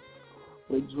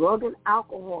with drug and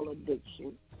alcohol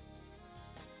addiction,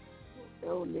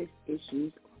 illness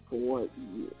issues for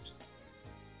years.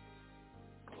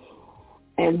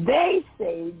 And they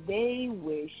say they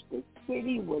wish the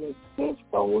city would assist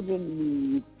those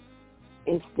in need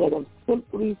instead of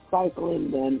simply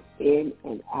cycling them in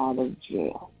and out of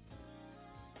jail.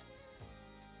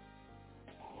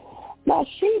 Now,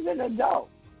 she's an adult.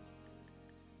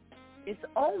 It's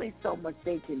only so much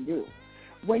they can do.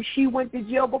 When she went to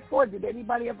jail before, did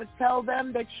anybody ever tell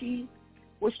them that she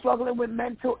was struggling with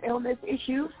mental illness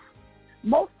issues?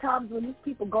 Most times when these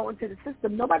people go into the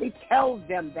system, nobody tells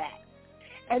them that.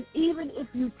 And even if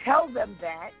you tell them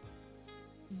that,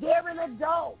 they're an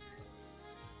adult.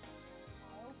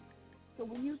 So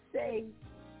when you say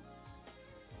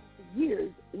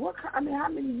years, how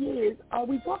many years are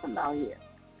we talking about here?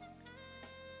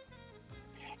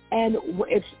 And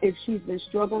if she's been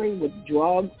struggling with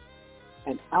drugs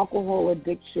and alcohol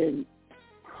addiction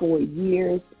for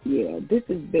years, this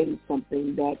has been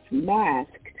something that's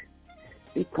masked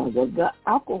because of the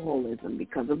alcoholism,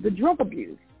 because of the drug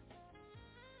abuse.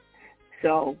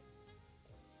 So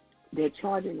they're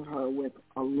charging her with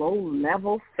a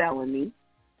low-level felony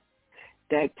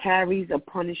that carries a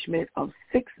punishment of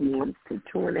 6 months to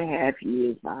 2.5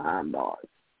 years behind bars.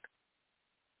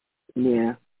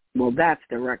 Yeah, well, that's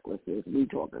the recklessness we're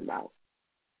talking about.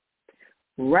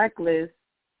 Reckless,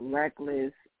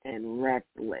 and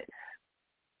reckless.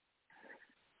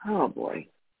 Oh, boy.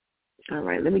 All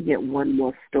right, let me get one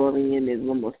more story in. There's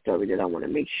one more story that I want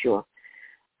to make sure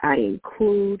I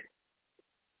include.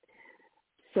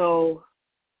 So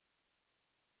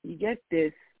you get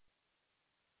this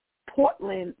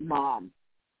Portland mom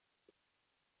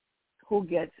who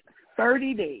gets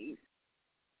 30 days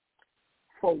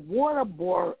for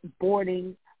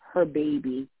waterboarding her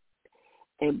baby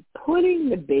and putting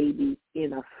the baby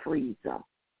in a freezer.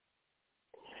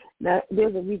 Now,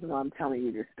 there's a reason why I'm telling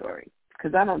you this story,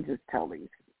 because I don't just tell these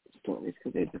stories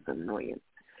because they're just annoying.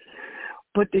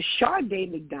 But the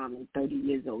Sharday McDonald, 30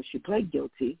 years old, she pled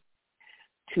guilty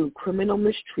to criminal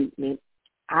mistreatment,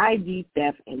 ID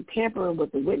theft, and tampering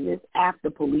with the witness after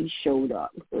police showed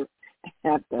up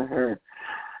at her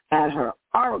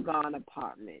Oregon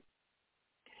apartment.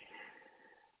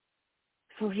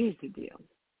 So here's the deal.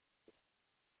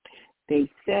 They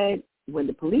said when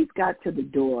the police got to the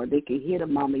door, they could hear the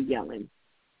mama yelling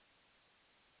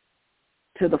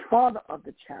to the father of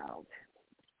the child,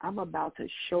 "I'm about to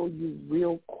show you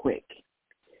real quick.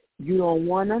 You don't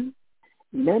want him?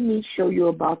 Let me show you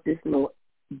about this little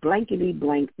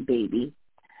blankety-blank baby.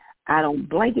 I don't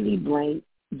blankety-blank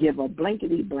give a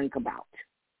blankety-blank about.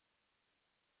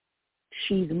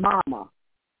 She's mama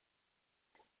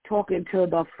talking to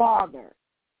the father."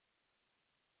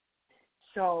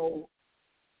 So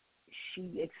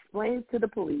she explains to the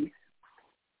police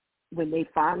when they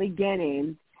finally get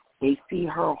in, they see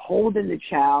her holding the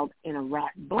child in a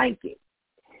wrapped blanket.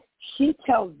 She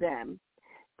tells them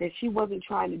that she wasn't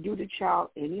trying to do the child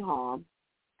any harm.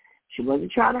 She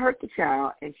wasn't trying to hurt the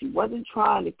child, and she wasn't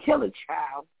trying to kill a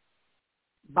child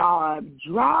by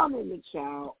drowning the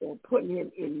child or putting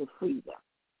him in the freezer.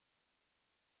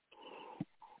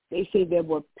 They say there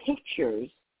were pictures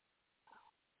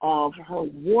of her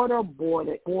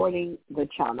waterboarding the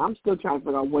child. I'm still trying to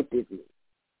figure out what this means.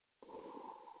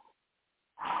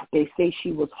 They say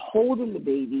she was holding the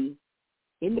baby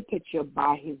in the picture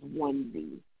by his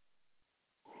onesie.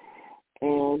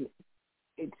 And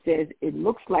it says it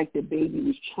looks like the baby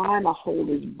was trying to hold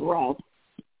his breath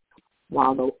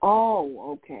while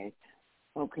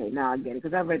Okay, now I get it,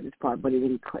 because I read this part, but it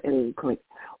didn't click.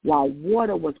 While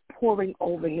water was pouring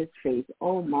over his face.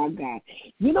 Oh, my God.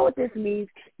 You know what this means?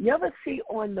 You ever see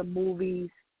on the movies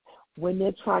when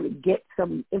they're trying to get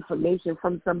some information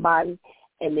from somebody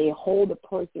and they hold a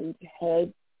person's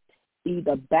head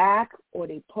either back or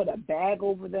they put a bag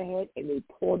over the head and they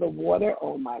pour the water?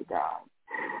 Oh, my God.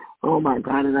 Oh, my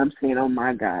God. And I'm saying, oh,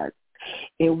 my God.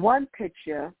 In one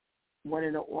picture, one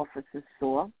of the officers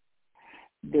saw,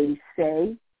 they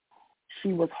say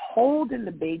she was holding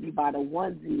the baby by the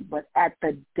onesie, but at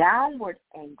the downward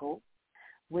angle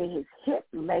where his hip,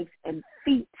 legs, and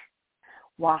feet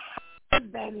were higher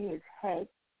than his head,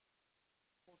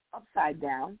 upside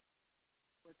down,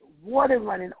 with water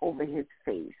running over his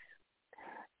face.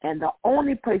 And the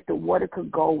only place the water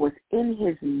could go was in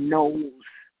his nose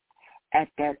at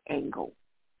that angle.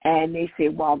 And they say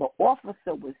while the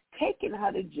officer was taking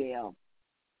her to jail,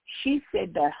 she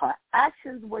said that her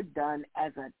actions were done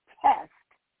as a test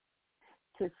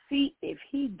to see if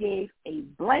he gave a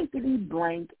blankety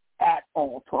blank at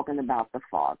all, talking about the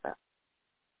father.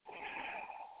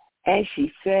 And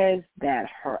she says that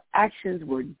her actions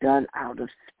were done out of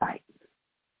spite.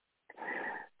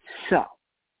 So,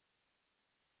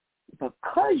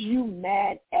 because you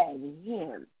mad at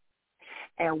him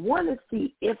and want to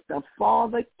see if the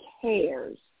father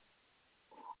cares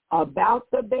about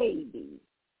the baby,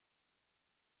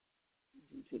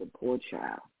 to the poor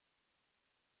child.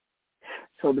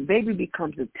 So the baby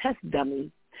becomes a test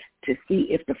dummy to see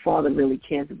if the father really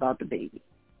cares about the baby.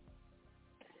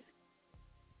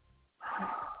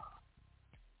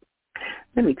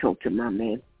 Let me talk to my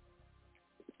man,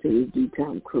 to his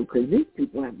D-Town crew, because these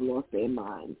people have lost their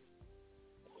minds.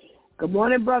 Good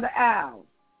morning, Brother Al.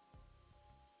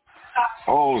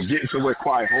 Oh, it's getting somewhere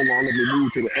quiet. Hold on, let me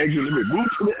move to the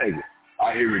exit. All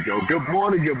right, here we go. Good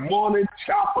morning.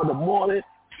 Chop of the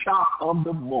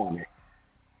morning.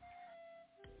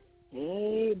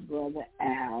 Hey, Brother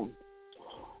Al.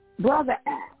 Brother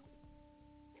Al.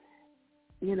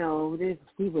 You know,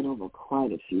 we went over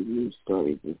quite a few news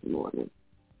stories this morning.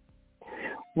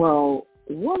 Well,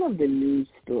 one of the news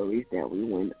stories that we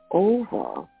went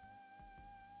over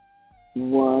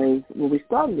was, we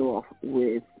started off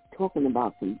with talking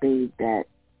about some things that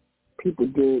people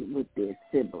did with their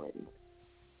siblings.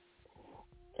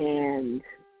 And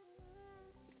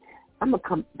I'm going to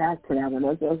come back to that one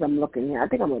as I'm looking here. I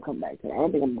think I'm going to come back to that. I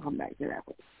don't think I'm going to come back to that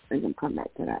one. I think I'm going to come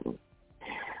back to that one.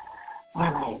 All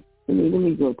right. Let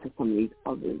me go to some of these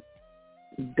other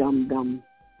dumb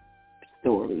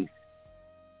stories.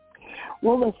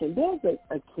 Well, listen, there's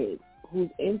a kid who's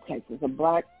in Texas, a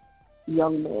black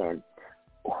young man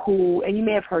who, and you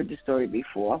may have heard the story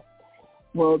before,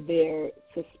 well, they're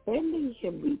suspending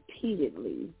him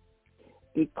repeatedly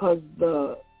because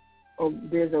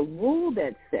there's a rule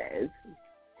that says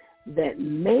that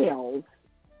males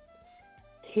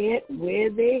can't wear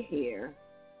their hair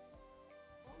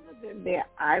longer than their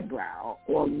eyebrow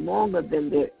or longer than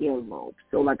their earlobe.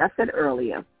 So like I said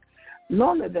earlier,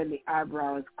 longer than the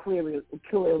eyebrow is clearly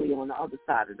on the other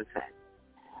side of the fence.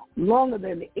 Longer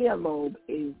than the earlobe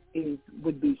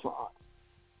would be for us.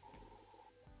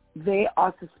 They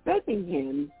are suspending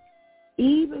him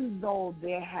even though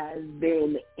there has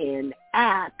been an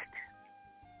act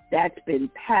that's been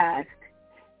passed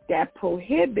that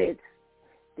prohibits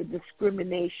the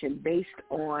discrimination based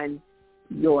on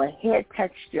your hair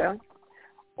texture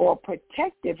or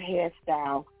protective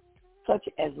hairstyle such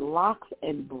as locks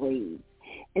and braids.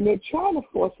 And they're trying to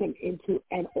force him into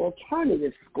an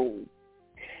alternative school,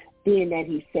 being that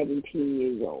he's 17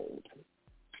 years old.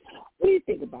 What do you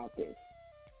think about this?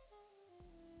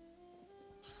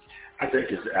 I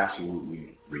think it's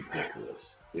absolutely ridiculous.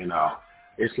 You know,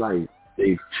 it's like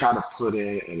they try to put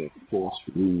in and enforce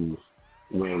rules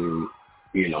when,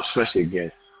 you know, especially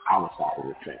against our side of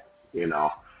the fence. You know,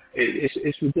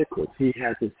 it's ridiculous. He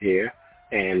has his hair,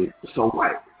 and so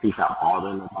what? He's not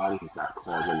bothering nobody. He's not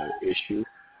causing an issue.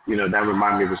 You know, that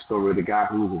reminded me of the story of the guy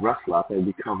who was a wrestler. I think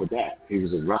we covered that. He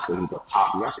was a wrestler. He was a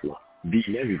top wrestler,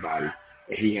 beating everybody.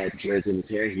 And he had dreads in his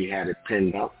hair. He had it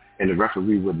pinned up, and the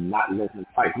referee would not let him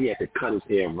fight. He had to cut his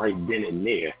hair right then and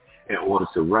there in order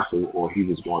to wrestle, or he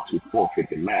was going to forfeit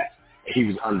the match. And he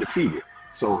was undefeated.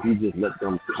 So he just let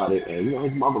them cut it, and, you know,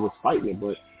 his mother was fighting it,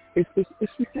 but it's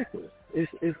ridiculous.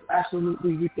 It's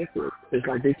absolutely ridiculous. It's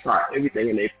like they try everything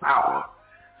in their power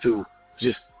to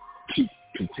just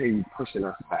continue pushing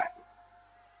us back.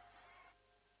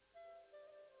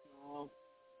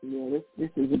 Yeah, this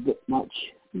is a bit much.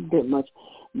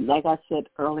 Like I said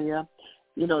earlier,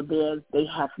 you know, they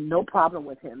have no problem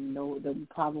with him, no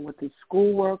problem with his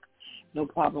schoolwork, no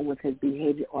problem with his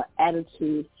behavior or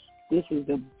attitude. this is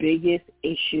the biggest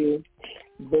issue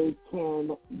they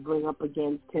can bring up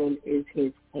against him is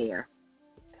his hair.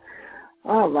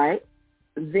 All right.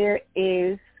 There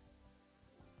is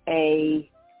a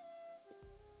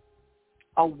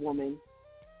woman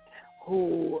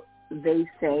who they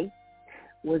say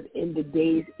was in the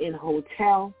Days Inn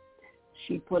hotel.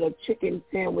 She put a chicken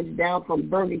sandwich down from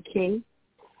Burger King,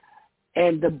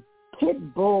 and the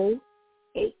pit bull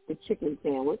ate the chicken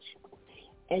sandwich,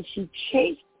 and she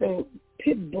chased the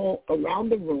pit bull around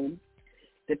the room.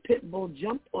 The pit bull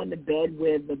jumped on the bed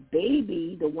where the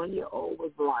baby, the 1-year-old,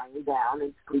 was lying down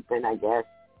and sleeping, I guess.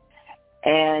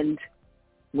 And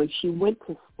when she went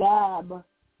to stab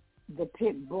the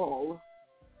pit bull,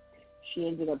 she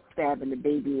ended up stabbing the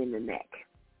baby in the neck.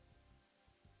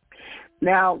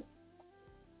 Now,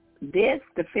 the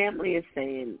family is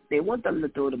saying they want them to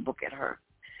throw the book at her,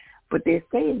 but they're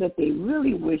saying that they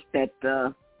really wish that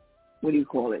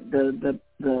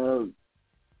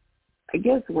I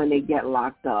guess when they get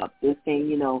locked up, they're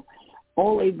saying,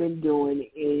 all they've been doing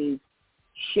is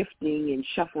shifting and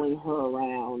shuffling her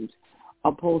around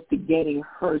opposed to getting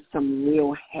her some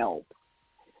real help.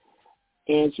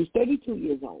 And she's 32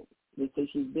 years old. They say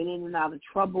she's been in and out of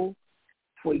trouble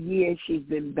for years. She's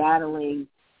been battling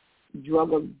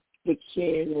drug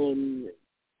addiction and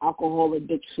alcohol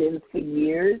addiction for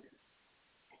years.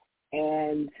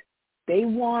 And they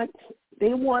want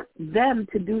them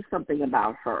to do something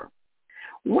about her.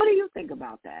 What do you think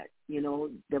about that?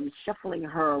 Them shuffling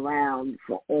her around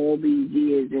for all these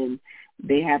years and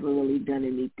they haven't really done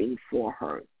anything for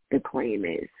her, the claim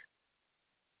is.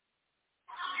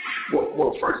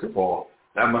 Well, first of all,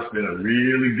 that must have been a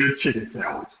really good chicken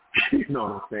sandwich. You know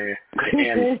what I'm saying?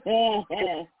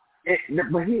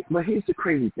 But here's the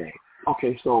crazy thing.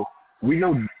 Okay, so we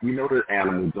know that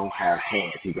animals don't have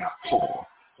hands. He got paws.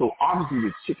 So obviously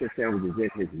the chicken sandwich is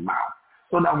in his mouth.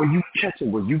 So now when you catch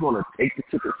him, was you going to take the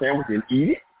chicken sandwich and eat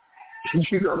it?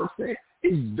 You know what I'm saying?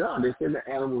 It's done. It's in the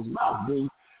animal's mouth. Then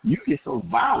you get so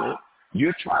violent,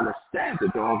 you're trying to stab the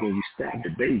dog and you stab the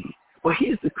baby. But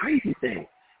here's the crazy thing.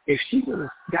 If she would have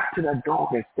got to that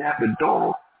dog and stabbed the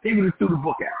dog, they would have threw the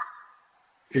book at her.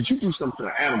 Because you do something to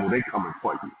an animal, they come and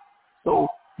fight you. So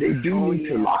they do need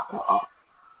to lock her up.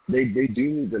 They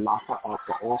do need to lock her up,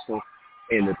 but also,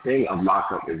 and the thing of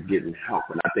lockup is getting help.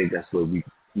 And I think that's where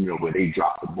where they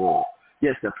drop the ball.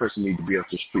 Yes, that person needs to be off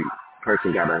the street.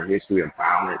 Person got a history of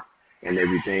violence and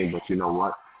everything, but you know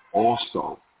what?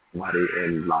 Also, while they're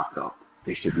in lockup,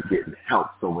 they should be getting help.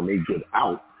 So when they get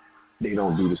out, they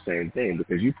don't do the same thing,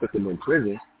 because you put them in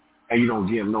prison and you don't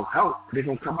give them no help, they're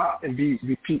going to come out and be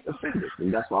repeat offenders.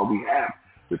 And that's why we have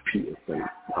repeat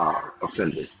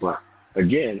offenders. But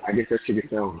again, I guess that chicken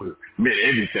sandwich meant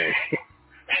everything.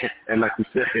 And like you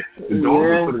said, the dog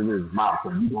will put it in his mouth.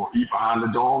 So you going to eat behind the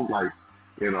dog?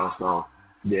 So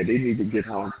yeah, they need to get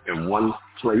her in one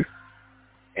place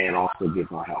and also give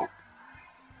her help.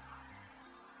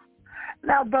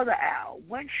 Now, Brother Al,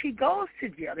 when she goes to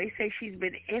jail, they say she's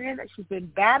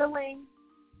been battling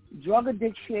drug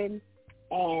addiction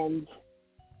and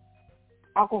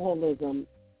alcoholism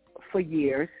for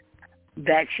years,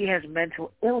 that she has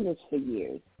mental illness for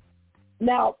years.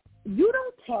 Now, you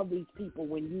don't tell these people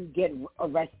when you get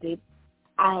arrested,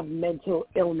 I have mental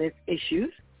illness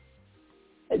issues.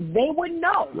 They would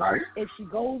know. Right. If she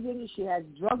goes in and she has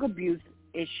drug abuse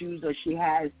issues or she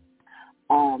has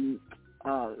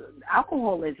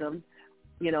alcoholism,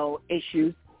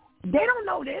 issues, they don't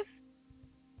know this.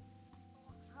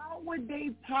 How would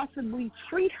they possibly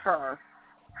treat her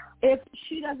if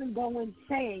she doesn't go in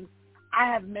saying, I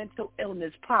have mental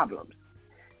illness problems?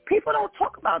 People don't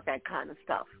talk about that kind of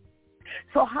stuff.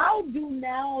 So how do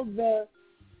now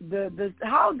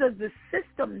how does the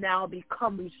system now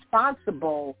become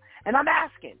responsible? And I'm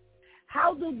asking,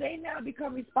 how do they now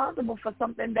become responsible for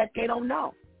something that they don't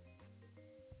know?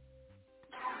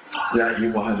 Yeah,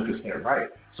 you're 100% right.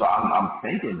 So I'm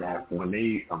thinking that when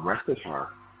they arrested her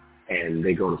and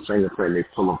they go to fingerprint and they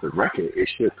pull up the record, it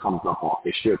should come up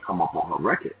on her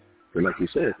record. But like you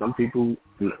said, some people,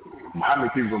 how many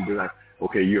people gonna be like,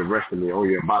 okay, you arrested me. Oh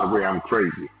yeah, by the way, I'm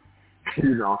crazy.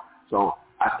 So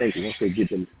I think once they get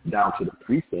them down to the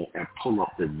precinct and pull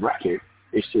up the record,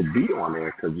 it should be on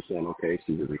there, because you're saying, okay,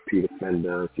 she's a repeat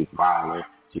offender, she's violent,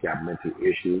 she got mental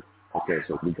issues. Okay,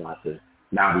 so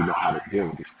now we know how to deal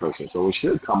with this person. So it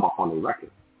should come up on the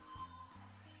record.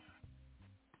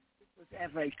 It was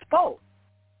ever exposed.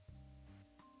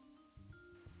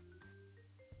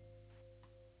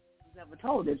 It was ever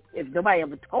told. If nobody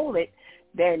ever told it,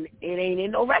 then it ain't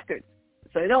in no records.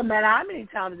 So it don't matter how many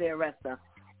times they arrest her.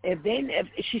 If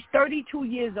she's 32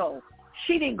 years old,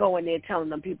 She didn't go in there telling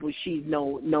them people she's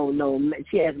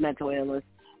she has mental illness.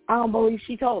 I don't believe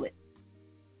she told it.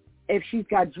 If she's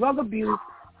got drug abuse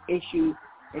issues,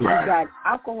 if she's got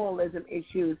alcoholism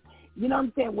issues, you know what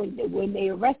I'm saying? When they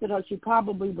arrested her, she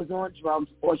probably was on drugs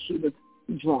or she was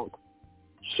drunk.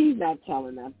 She's not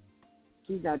telling them.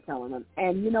 She's not telling them.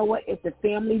 And you know what? If the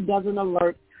family doesn't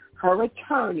alert her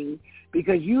attorney,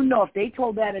 because you know if they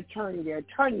told that attorney, their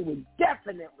attorney would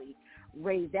definitely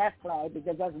raise that flag,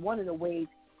 because that's one of the ways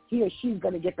he or she's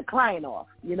going to get the client off.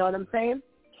 You know what I'm saying?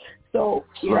 So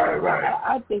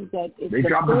I think that it's the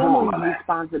family's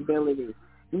responsibility.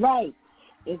 Right.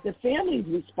 It's the family's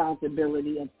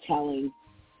responsibility of telling,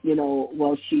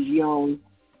 well, she's young,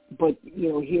 but,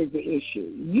 here's the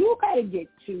issue. You got to get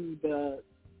to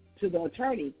the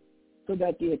attorney so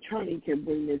that the attorney can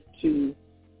bring this to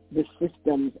the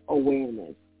system's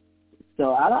awareness.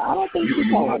 So I don't think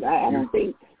she told. I don't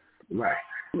think. Right.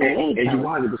 And you're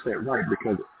 100% right,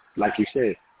 because, like you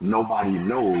said, nobody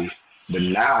knows. But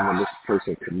now when this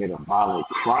person commit a violent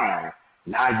crime,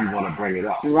 now you want to bring it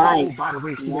up. Right. Oh, by the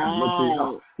way, she got mental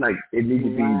health. Like, it needs to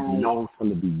be known from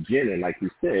the beginning. Like you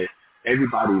said,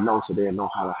 everybody knows, so they know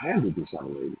how to handle this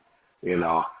young lady,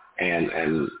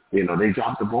 And they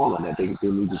dropped the ball on that. They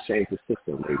need to change the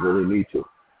system. They really need to.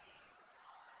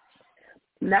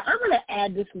 Now, I'm going to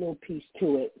add this little piece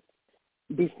to it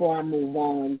before I move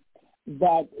on,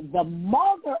 that the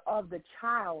mother of the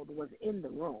child was in the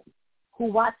room who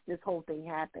watched this whole thing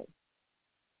happen.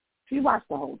 She watched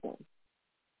the whole thing.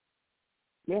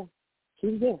 Yeah, she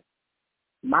was there.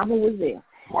 Mama was there.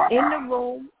 Wow. In the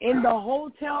room, in the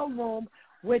hotel room,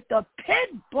 with the pit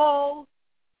bull,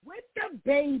 with the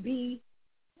baby,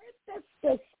 with the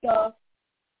sister,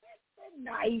 with the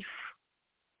knife,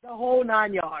 the whole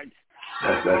 9 yards.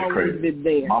 That's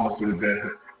crazy. Mama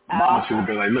should have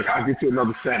been like, look, I'll get you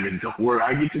another sandwich. Don't worry,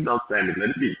 I'll get you another sandwich. Let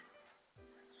it be.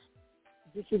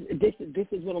 This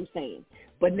is what I'm saying.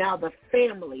 But now the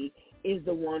family is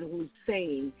the one who's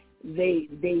saying they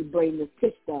blame the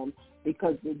system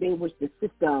because they wish the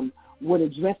system would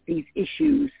address these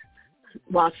issues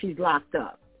while she's locked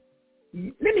up.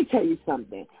 Let me tell you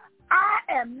something. I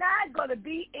am not going to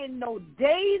be in no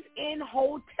days in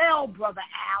hotel, Brother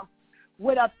Al,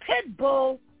 with a pit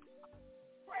bull,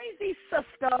 crazy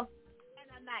sister, and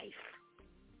a knife.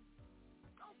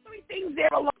 Those three things there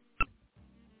alone.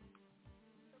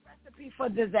 The recipe for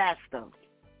disaster.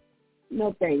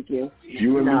 No, thank you.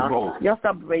 You and me both. Y'all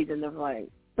stop raising the flag.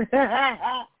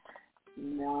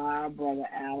 Nah, Brother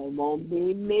Al, won't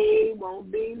be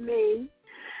me.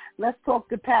 Let's talk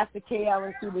to Pastor KL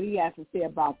and see what he has to say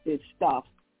about this stuff.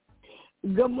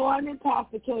 Good morning,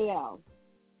 Pastor KL.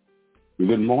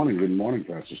 Good morning,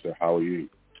 Pastor Steph. How are you?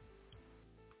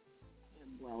 I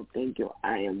am well, thank you.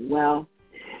 I am well.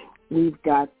 We've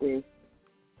got this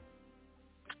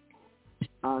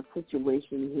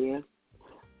situation here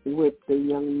with the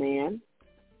young man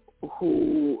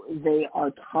who they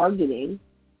are targeting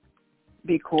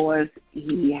because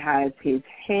he has his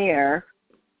hair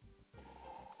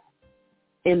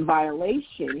in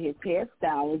violation. His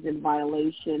hairstyle is in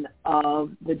violation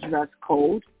of the dress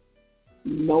code.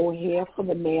 No hair for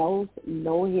the males,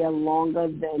 no hair longer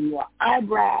than your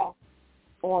eyebrow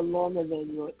or longer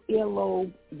than your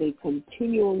earlobe. They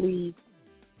continually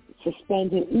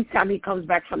suspend him. Each time he comes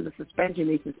back from the suspension,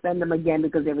 they suspend him again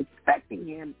because they're expecting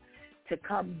him to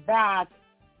come back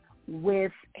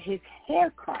with his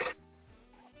haircut,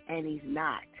 and he's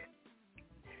not.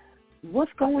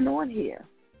 What's going on here?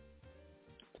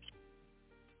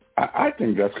 I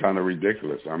think that's kind of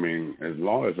ridiculous. I mean, as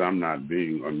long as I'm not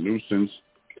being a nuisance,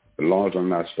 as long as I'm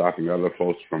not stopping other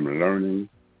folks from learning,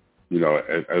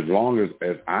 as long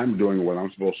as I'm doing what I'm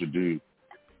supposed to do,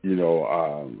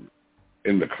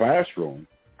 in the classroom,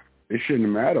 it shouldn't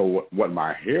matter what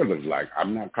my hair looks like.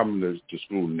 I'm not coming to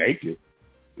school naked.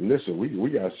 Listen, we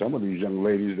got some of these young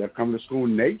ladies that come to school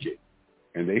naked,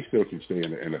 and they still can stay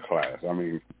in the class. I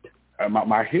mean,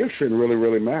 my hair shouldn't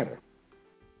really matter.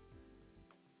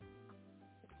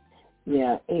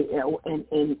 Yeah,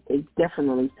 and it's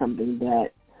definitely something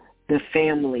that the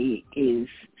family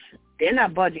they're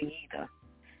not budging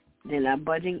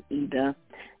either.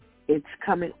 It's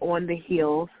coming on the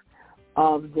heels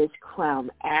of this Clown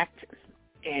Act,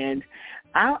 and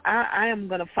I am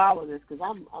going to follow this because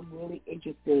I'm really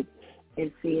interested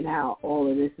in seeing how all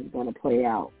of this is going to play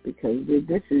out, because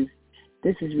this is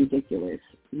ridiculous.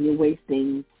 You're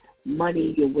wasting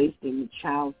money, you're wasting the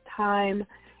child's time,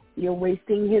 you're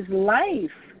wasting his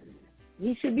life.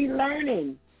 He should be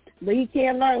learning, but he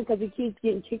can't learn because he keeps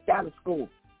getting kicked out of school.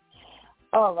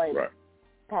 All right.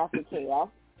 Pastor KL,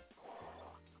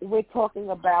 we're talking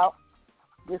about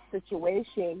this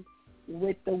situation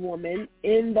with the woman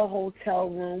in the hotel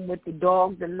room with the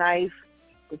dog, the knife,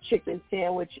 the chicken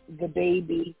sandwich, the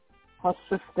baby, her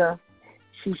sister.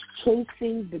 She's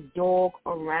chasing the dog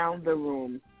around the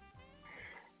room.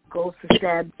 Goes to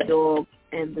stab the dog,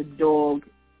 and the dog,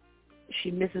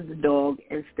 she misses the dog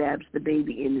and stabs the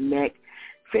baby in the neck.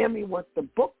 Family wants the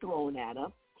book thrown at her,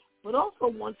 but also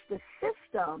wants the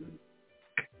system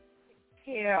to take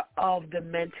care of the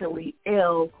mentally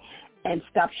ill and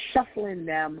stop shuffling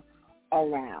them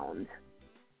around.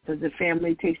 Does the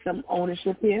family take some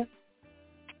ownership here?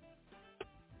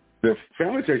 The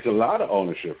family takes a lot of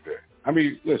ownership there. I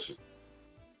mean, listen,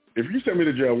 if you send me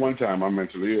to jail one time, I'm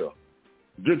mentally ill.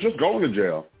 Just going to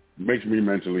jail makes me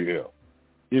mentally ill.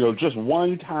 Just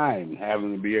one time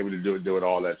having to be able to do it,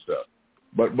 all that stuff.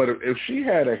 But if she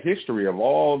had a history of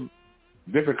all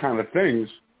different kind of things,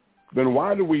 then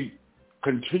why do we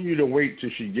continue to wait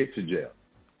till she gets to jail?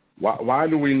 Why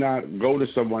do we not go to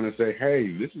someone and say,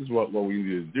 hey, this is what we need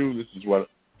to do. This is what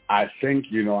I think,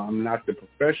 I'm not the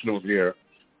professional here,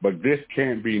 but this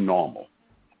can't be normal.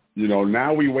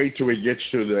 Now we wait till it gets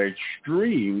to the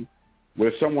extreme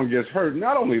where someone gets hurt.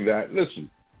 Not only that, listen,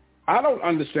 I don't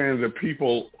understand the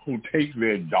people who take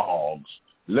their dogs,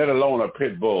 let alone a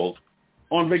pit bull,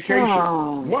 on vacation.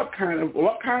 Oh. What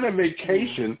kind of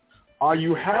vacation are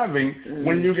you having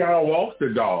when you gotta walk the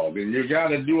dog and you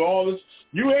gotta do all this?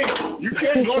 You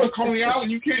can't go to Coney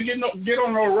Island. You can't get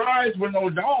on no rides with no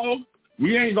dog.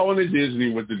 We ain't going to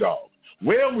Disney with the dog.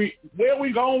 Where we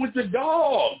going with the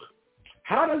dog?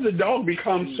 How does the dog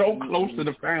become so close to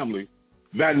the family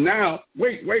that now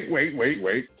wait,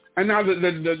 and now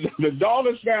the dog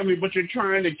is family, but you're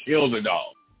trying to kill the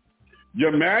dog.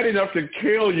 You're mad enough to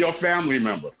kill your family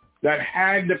member that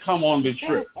had to come on the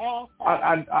trip.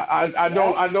 I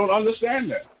don't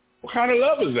understand that. What kind of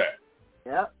love is that?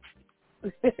 Yep.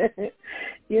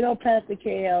 Pastor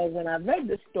KL, when I read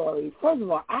the story, first of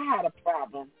all, I had a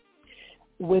problem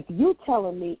with you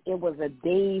telling me it was a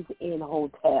Days Inn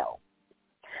hotel.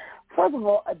 First of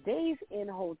all, a Days Inn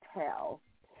hotel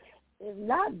is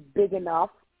not big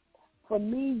enough for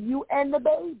me, you, and the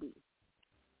baby.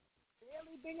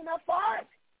 Barely big enough for us.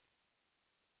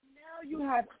 Now you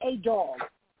have a dog.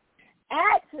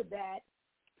 Add to that,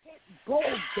 pit bull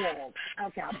dog. I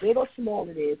don't care how big or small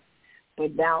it is,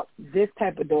 but now this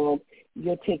type of dog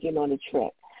you're taking on a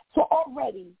trip. So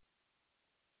already,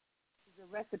 it's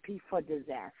a recipe for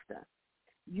disaster.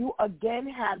 You again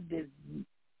have this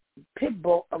pit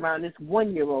bull around this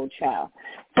 1-year-old child.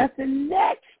 That's the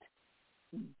next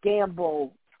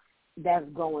gamble that's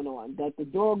going on, that the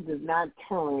dog does not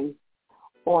turn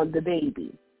on the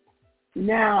baby.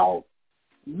 Now,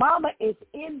 mama is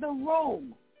in the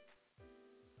room.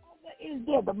 Mother is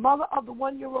there. The mother of the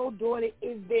 1-year-old daughter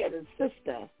is there, the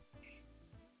sister.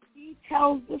 She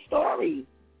tells the story,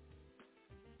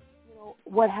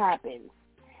 what happened.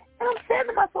 And I'm saying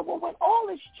to myself, well, when all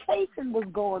this chasing was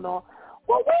going on,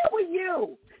 well, where were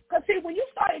you? Because, see, when you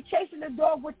started chasing the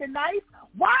dog with the knife,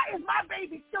 why is my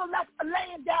baby still left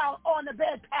laying down on the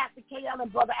bed, Pastor KL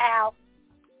and Brother Al?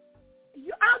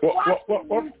 I'm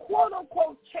watching you,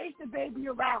 quote-unquote, chase the baby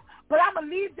around, but I'm going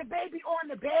to leave the baby on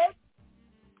the bed?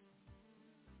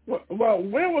 Well,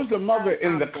 where was the mother?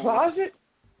 In the closet?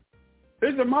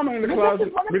 Is the mama in the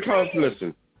closet? Because,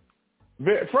 listen,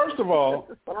 first of all,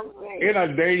 in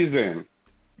a Days Inn,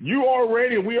 we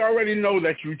already know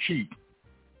that you cheat.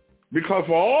 Because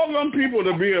for all them people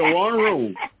to be in one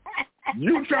room,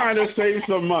 you trying to save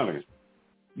some money.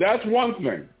 That's one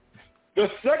thing. The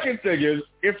second thing is,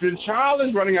 if the child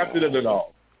is running after the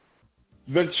dog,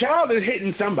 the child is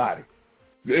hitting somebody.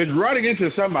 It's running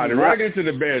into somebody, running into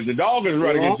the bed. The dog is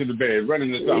running into the bed,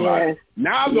 running into somebody. Yes.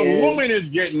 Now the woman is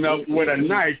getting up with a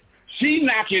knife. She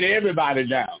knocking everybody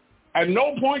down. At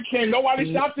no point can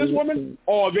nobody stop this woman,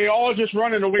 or they all just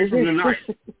running away from the knife.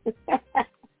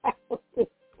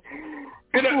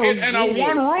 In a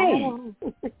one room.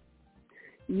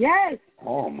 Yes.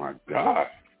 Oh, my God.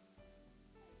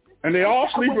 And they all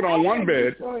sleeping on one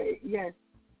bed. Yes.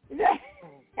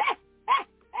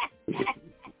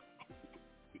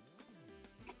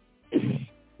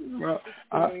 Well,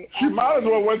 she might as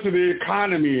well went to the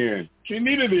Economy Inn. She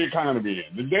needed the Economy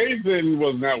Inn. The Days Inn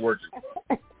was not working.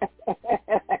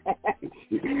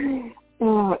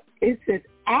 It says,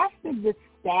 after the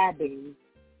stabbing,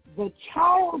 the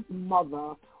child's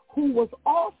mother, who was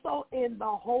also in the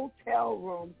hotel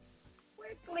room,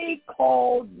 quickly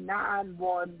called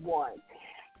 911.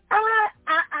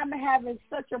 I'm having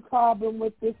such a problem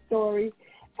with this story.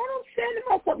 And I'm saying to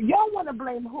myself, y'all want to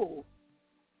blame who?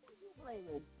 Who you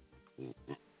blaming?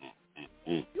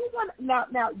 You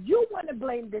want to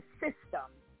blame the system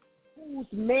who's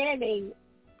manning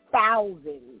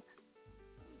thousands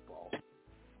people,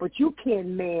 but you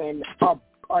can man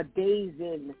a days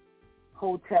in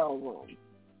hotel room,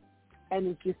 and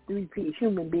it's just 3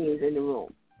 human beings in the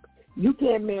room. You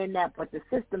can't man that, but the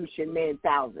system should man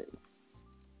thousands.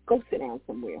 Go sit down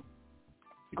somewhere.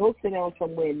 Go sit down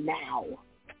somewhere now.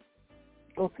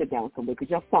 Go sit down somewhere, because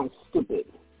y'all sound stupid.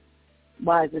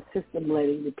 Why is the system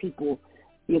letting the people,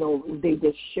 they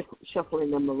just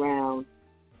shuffling them around,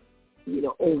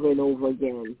 over and over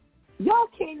again? Y'all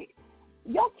can't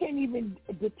even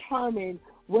determine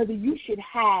whether you should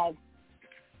have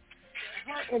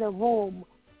her in a room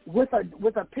with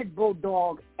a pit bull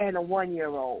dog and a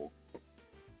 1-year-old.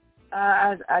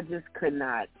 I just could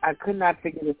not. I could not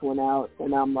figure this one out,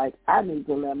 and I'm like, I need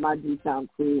to let my D-Town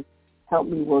crew help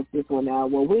me work this one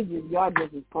out. Well, y'all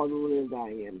just as puzzled as I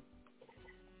am.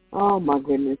 Oh my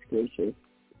goodness gracious.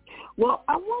 Well,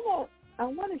 I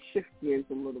wanna shift gears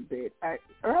a little bit.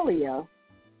 Earlier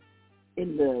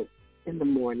in the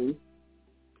morning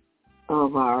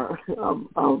of I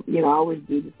always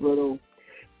do this little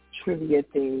trivia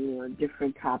thing on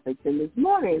different topics, and this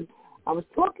morning I was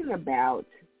talking about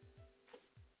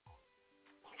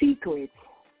secrets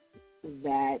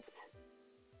that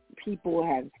people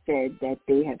have said that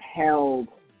they have held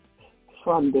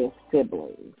from their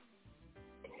siblings.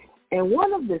 And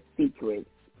one of the secrets,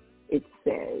 it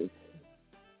says,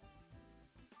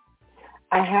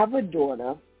 I have a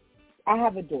daughter.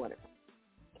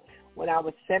 When I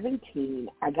was 17,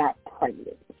 I got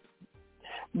pregnant.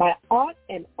 My aunt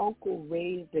and uncle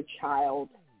raised a child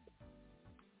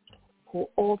who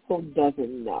also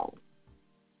doesn't know.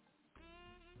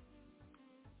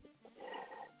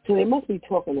 So they must be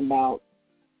talking about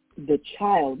the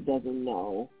child doesn't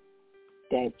know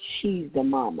that she's the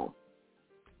mama.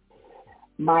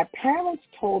 My parents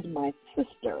told my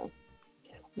sister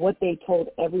what they told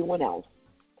everyone else,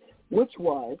 which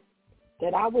was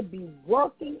that I would be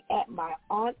working at my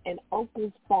aunt and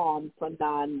uncle's farm for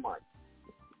 9 months.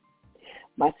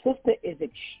 My sister is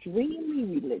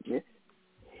extremely religious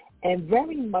and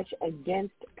very much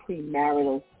against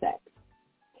premarital sex.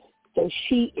 So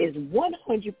she is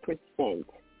 100%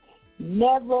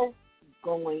 never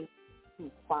going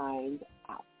to find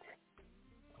out.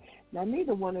 Now,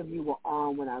 neither one of you were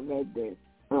on when I read this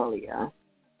earlier,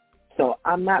 so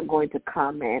I'm not going to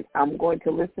comment. I'm going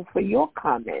to listen for your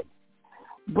comments.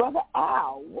 Brother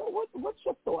Al, what's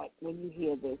your thought when you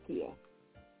hear this here?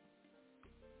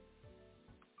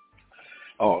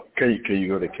 Oh, can you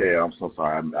go to Kay? I'm so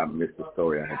sorry. I missed the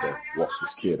story. I had to watch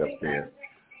this kid upstairs.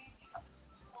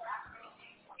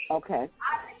 Okay.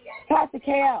 Pastor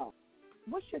KL,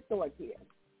 what's your thought here?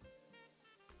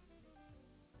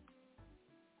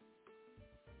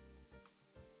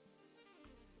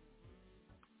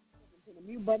 To the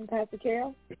mute button, Pastor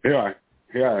KL? Yeah.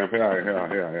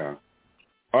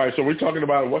 All right, so we're talking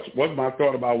about what's my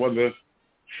thought about whether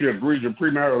she agreed to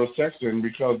premarital sex and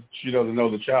because she doesn't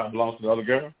know the child belongs to the other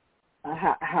girl?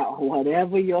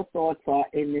 Whatever your thoughts are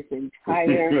in this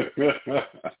entire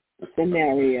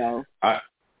scenario.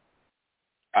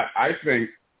 I think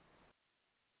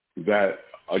that,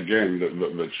 again,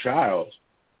 the child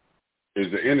is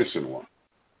the innocent one.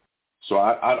 So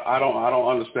I don't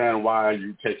understand why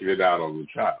you taking it out on the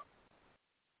child.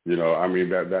 I mean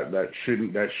that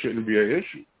shouldn't be an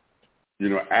issue.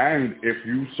 And if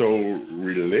you so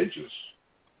religious,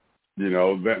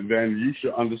 then you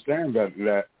should understand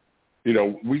that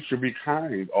we should be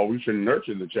kind, or we should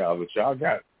nurture the child. The child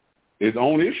got his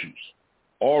own issues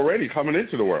already coming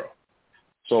into the world.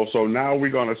 So now we're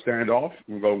going to stand off.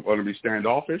 We're going to be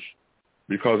standoffish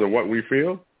because of what we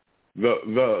feel.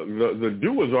 The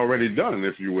do is already done,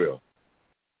 if you will.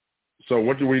 So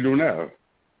what do we do now?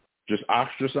 Just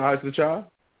ostracize the child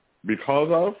because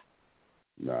of?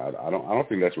 No, I don't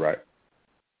think that's right.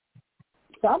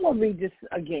 So I'm going to read this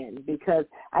again because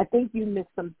I think you missed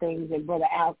some things, and Brother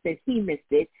Al said he missed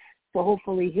it, so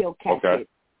hopefully he'll catch it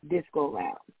this go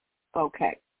round.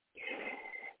 Okay.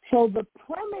 So the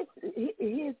premise,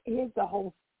 here's the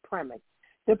whole premise.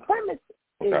 The premise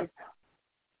is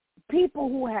people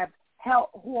who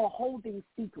are holding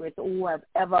secrets or who have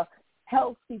ever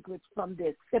held secrets from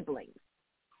their siblings.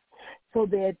 So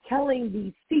they're telling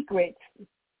these secrets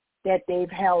that they've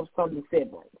held from the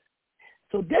siblings.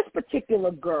 So this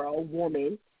particular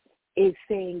woman, is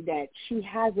saying that she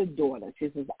has a daughter.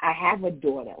 She says, I have a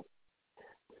daughter.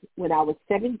 When I was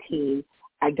 17,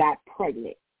 I got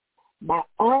pregnant. My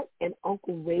aunt and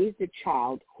uncle raised a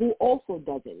child who also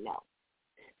doesn't know.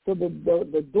 So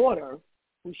the daughter,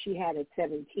 who she had at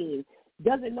 17,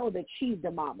 doesn't know that she's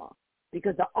the mama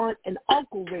because the aunt and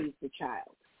uncle raised the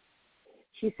child.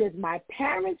 She says, my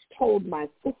parents told my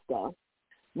sister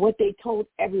what they told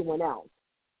everyone else,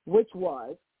 which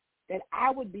was that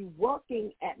I would be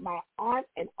working at my aunt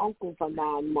and uncle for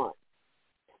 9 months.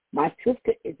 My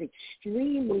sister is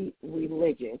extremely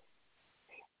religious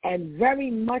and very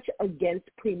much against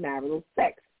premarital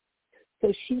sex.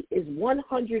 So she is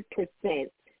 100%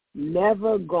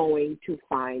 never going to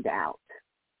find out.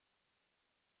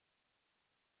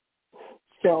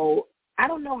 So I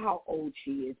don't know how old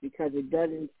she is because it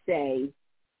doesn't say,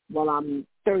 well, I'm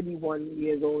 31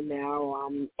 years old now or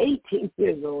I'm 18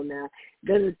 years old now. It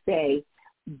doesn't say,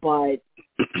 but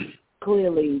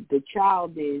clearly the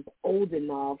child is old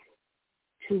enough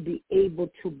to be able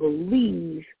to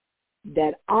believe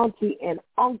that auntie and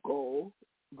uncle,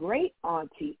 great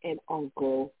auntie and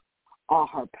uncle, are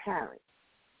her parents.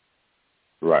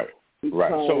 Right,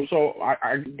 right. So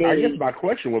I guess my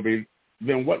question would be,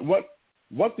 then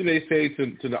what do they say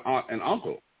to the aunt and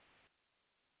uncle?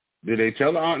 Do they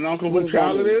tell the aunt and uncle whose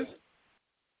child it is?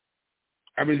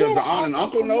 I mean, does the aunt and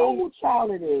uncle know whose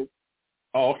child it is?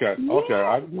 Oh, okay, yeah. Okay.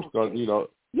 I just thought,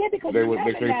 yeah, because they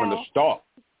say from the start.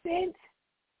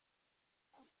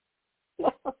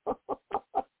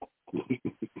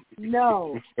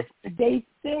 No, they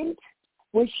sent,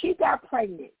 when she got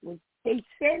pregnant, they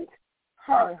sent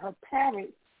her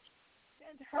parents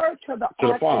sent her to the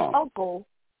aunt and uncle.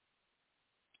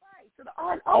 Right, to the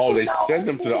aunt and uncle. Oh, they send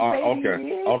them to the aunt.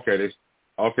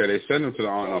 Okay, they send them to the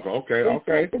aunt and uncle.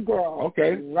 Okay. The girl.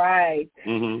 Okay. Right.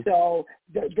 Mm-hmm. So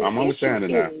I'm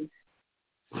understanding that.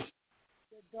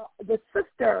 The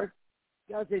sister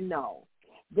doesn't know.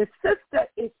 The sister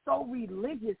is so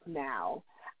religious now.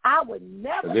 I would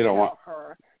never tell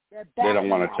her that back they don't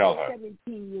want to tell her.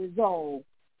 17 years old.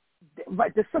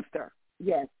 Right, the sister,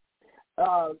 yes.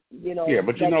 Yeah,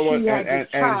 but you know what?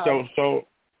 And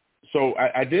so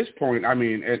at this point, I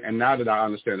mean, and now that I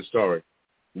understand the story,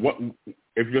 what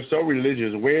if you're so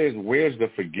religious? Where's the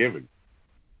forgiving?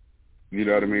 You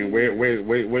know what I mean?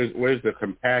 Where's the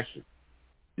compassion?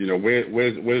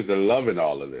 Where's the love in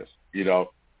all of this?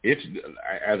 It's,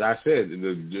 as I said,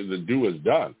 the do is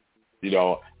done.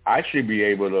 I should be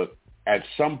able to at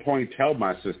some point tell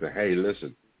my sister, hey,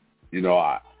 listen,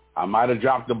 I might have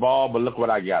dropped the ball, but look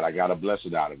what I got. I got a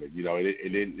blessing out of it.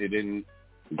 It didn't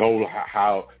go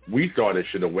how we thought it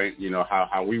should have went,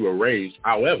 how we were raised.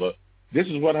 However, this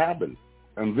is what happened,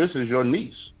 and this is your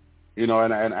niece, and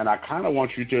I kind of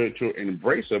want you to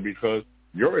embrace her because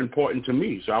you're important to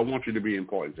me, so I want you to be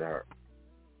important to her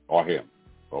or him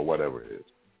or whatever it is.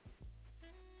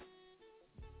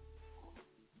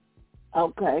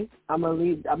 Okay, I'm gonna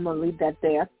leave that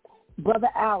there. Brother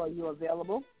Al, are you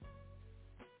available?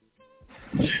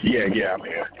 Yeah, I'm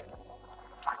here.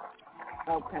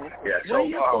 Okay. Yeah, so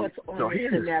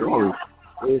here's the story.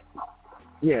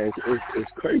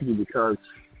 It's crazy because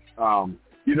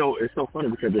it's so funny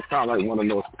because it sounds like one of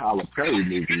those Tyler Perry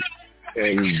movies,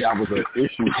 and that was an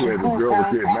issue where the girl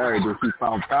was getting married and she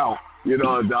found out. As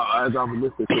I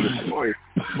was listening to the story,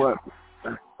 but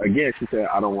again, she said,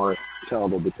 I don't want to tell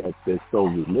them because they're so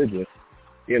religious.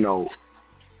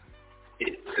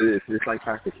 It's like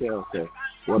Pastor Carol said,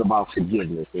 what about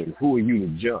forgiveness? And who are you to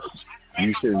judge?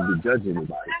 You shouldn't be judging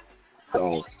anybody.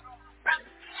 So,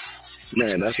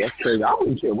 man, that's crazy. I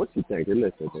wouldn't care what you think. And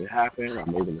listen, it happened. I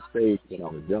made a mistake when I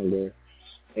was younger.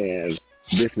 And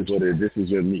this is what it is. This is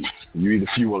your niece.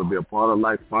 If you want to be a part of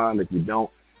life, fine. If you don't,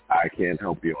 I can't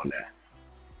help you on that.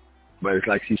 But it's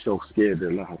like she's so scared to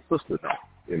let her sister know.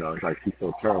 It's like she's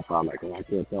so terrified, like, I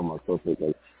can't tell my sister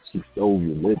because she's so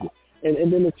religious.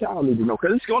 And then the child needs to know,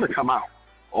 because it's going to come out.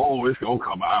 Oh, it's going to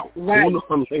come out. Right. Sooner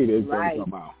or later, it's going to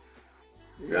come out.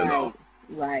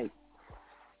 Right.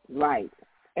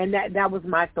 And that was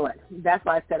my thought. That's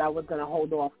why I said I was going to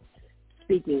hold off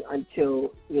speaking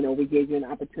until, we gave you an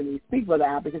opportunity to speak, Brother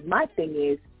Al, because my thing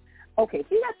is, okay,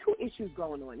 so you got two issues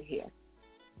going on here.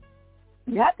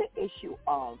 You have the issue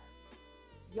of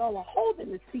y'all are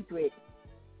holding the secret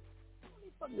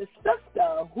from the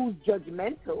sister who's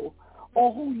judgmental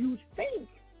or who you think is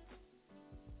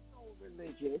so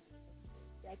religious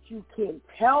that you can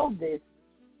tell this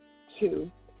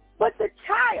to, but the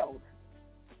child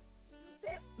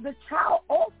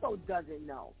also doesn't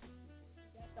know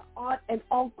that the aunt and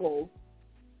uncle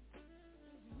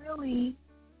is really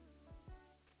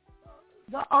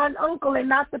the aunt and uncle and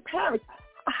not the parents.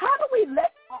 How do we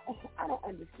I don't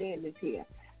understand this here.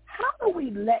 How do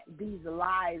we let these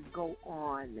lies go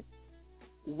on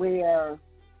where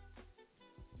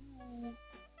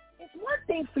it's one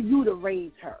thing for you to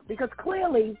raise her, because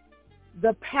clearly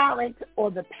the parent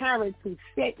or the parents who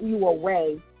sent you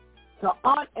away to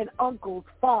aunt and uncle's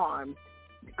farm,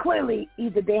 clearly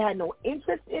either they had no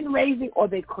interest in raising or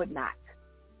they could not.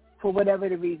 for whatever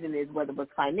the reason is, whether it was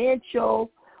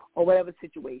financial or whatever the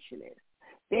situation is.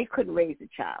 They couldn't raise a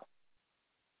child.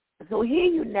 So here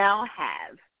you now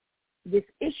have this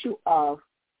issue of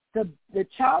the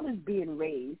child is being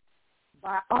raised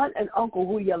by aunt and uncle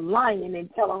who you're lying and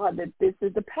telling her that this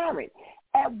is the parent.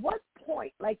 At what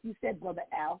point, like you said, Brother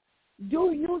Al,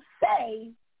 do you say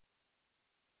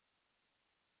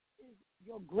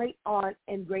your great aunt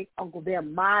and great uncle, they're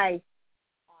my aunt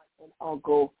and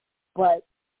uncle, but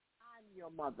I'm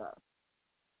your mother?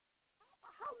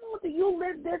 How long do you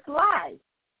live this life?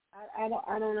 I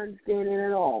don't understand it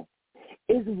at all.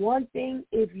 It's one thing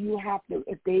if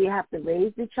they have to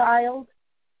raise the child.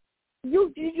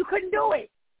 You couldn't do it.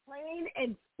 Plain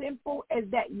and simple as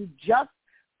that. You just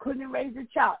couldn't raise a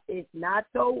child. It's not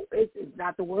the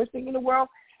worst thing in the world,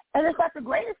 and it's not the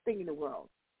greatest thing in the world.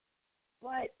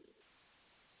 But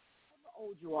how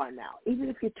old you are now, even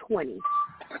if you're 20,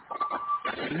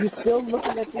 you're still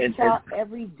looking at this child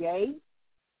every day.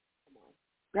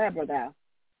 Go ahead, Brother Al.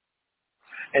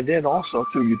 And then also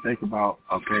too, you think about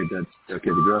the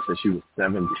girl said she was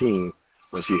 17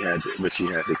 when she had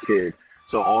the kid.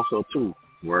 So also too,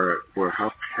 were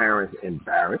her parents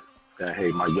embarrassed that hey,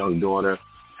 my young daughter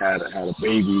had a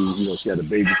baby? You know, she had a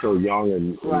baby so young,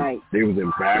 and they was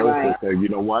embarrassed and said, you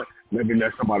know what? Maybe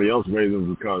let somebody else raise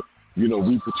them because you know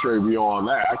we portray we all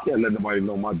that. I can't let nobody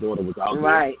know my daughter was out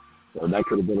there. So that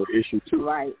could have been an issue too.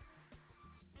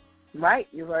 Right.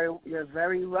 You're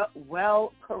very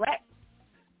well correct.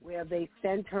 Where they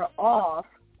sent her off,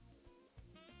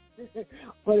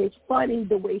 but it's funny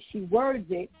the way she words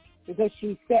it because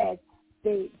she said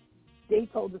they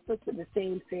told the sister the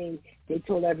same thing they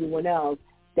told everyone else,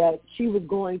 that she was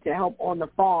going to help on the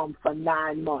farm for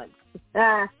 9 months.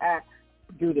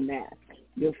 Do the math.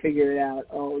 You'll figure it out.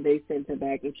 Oh, they sent her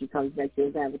back and she comes back, she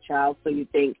doesn't have a child, so you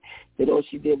think that all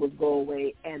she did was go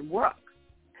away and work.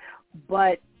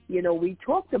 But you know, we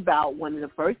talked about one of the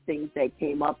first things that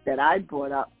came up that I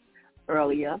brought up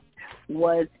earlier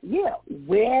was,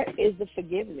 where is the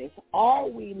forgiveness? Are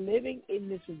we living in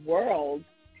this world,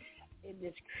 in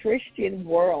this Christian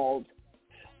world,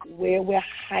 where we're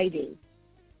hiding?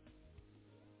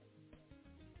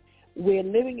 We're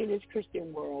living in this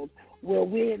Christian world where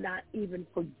we're not even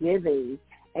forgiving,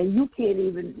 and you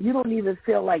don't even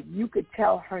feel like you could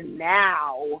tell her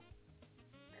now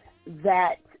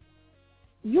that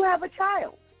you have a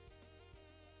child.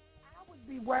 I would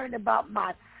be worrying about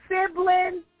my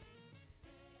sibling.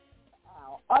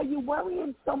 Are you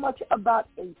worrying so much about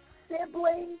a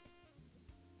sibling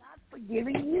not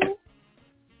forgiving you?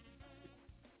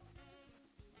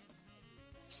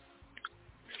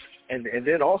 And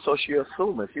then also she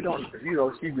assuming she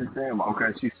just saying okay,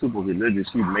 she's super religious.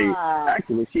 She may not.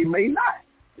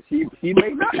 She may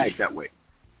not act that way.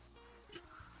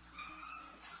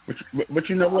 But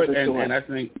you know what? And I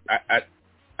think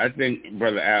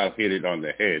Brother Al hit it on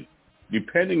the head.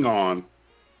 Depending on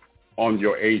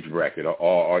your age bracket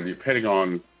or depending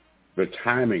on the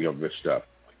timing of this stuff,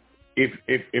 if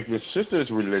the sister is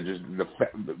religious,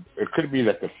 it could be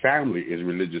that the family is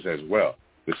religious as well.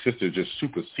 The sister just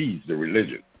supersedes the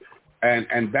religion.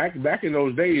 And back in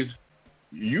those days,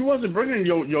 you wasn't bringing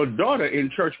your daughter in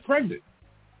church pregnant.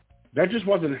 That just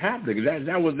wasn't happening.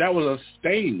 That was a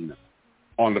stain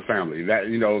on the family. That,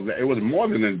 you know, it was more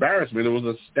than embarrassment. It was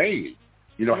a stain.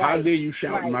 You know, how dare you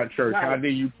shout in my church? How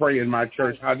dare you pray in my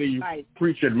church? How dare you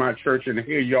preach in my church and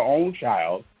hear your own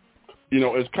child, you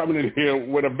know, is coming in here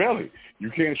with a belly? You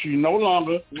can't. She no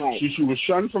longer. She was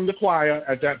shunned from the choir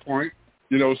at that point.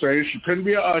 You know, saying she couldn't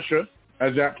be an usher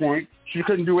at that point. She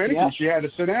couldn't do anything. She had to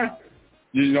sit down.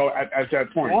 You know, at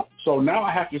that point. So now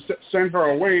I have to send her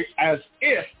away as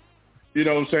if, you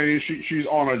know, saying she's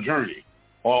on a journey,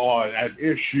 or as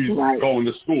if she's going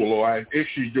to school, or as if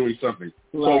she's doing something.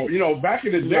 So, you know, back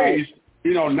in the days,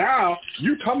 you know, now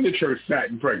you come to church fat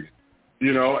and pregnant,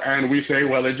 you know, and we say,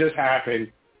 well, it just happened.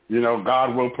 You know,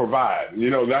 God will provide. You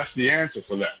know, that's the answer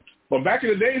for that. But back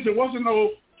in the days, it wasn't no,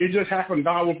 it just happened,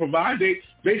 God will provide.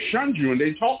 They shunned you and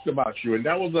they talked about you, and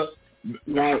that was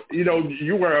you know,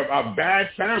 you were a bad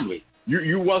family.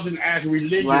 You wasn't as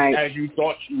religious as you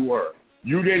thought you were.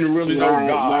 You didn't really know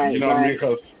God, you know what I mean?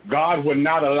 Because God would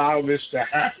not allow this to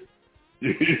happen.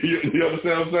 You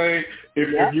understand what I'm saying?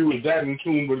 If you was that in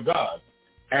tune with God.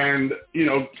 And, you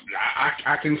know,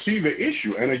 I can see the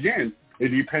issue. And again,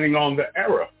 depending on the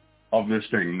era of this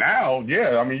thing. Now,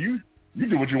 I mean, you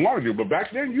do what you want to do. But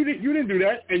back then, you didn't do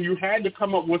that. And you had to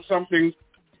come up with something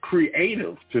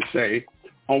creative to say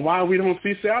on why we don't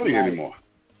see Sally anymore.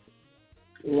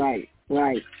 Right.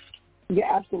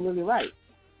 You're absolutely right.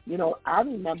 You know, I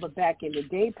remember back in the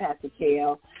day, Pastor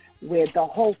KL, where the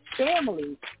whole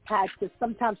family had to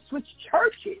sometimes switch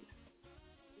churches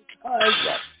because,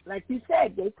 like you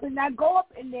said, they could not go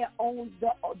up in their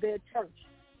church,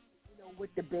 with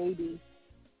the baby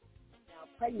now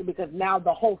pregnant, because now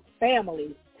the whole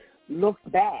family looks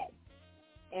bad,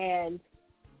 and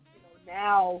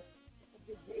now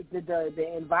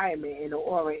the environment and the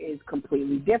aura is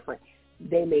completely different.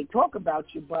 They may talk about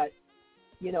you, but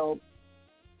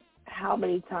how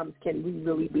many times can we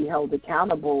really be held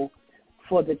accountable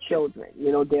for the children?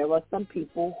 There are some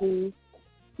people who,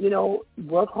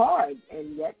 work hard,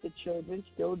 and yet the children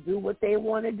still do what they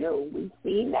want to do. We've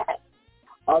seen that.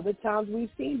 Other times we've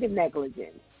seen the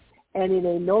negligence. And it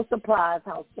ain't no surprise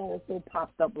how so-and-so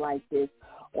popped up like this,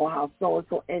 or how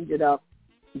so-and-so ended up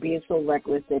being so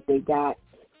reckless that they got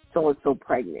so-and-so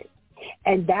pregnant.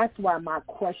 And that's why my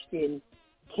question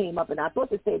came up, and I thought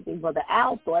the same thing Brother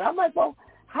Al thought. I'm like, well,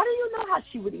 how do you know how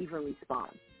she would even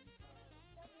respond?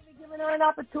 Not giving her an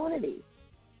opportunity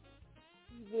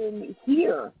to even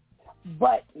hear.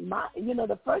 But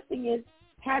the first thing is,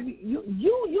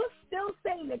 you're still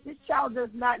saying that this child does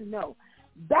not know.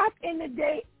 Back in the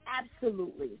day,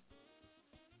 absolutely.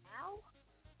 Now,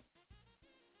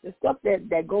 the stuff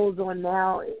that goes on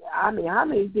now, I mean, how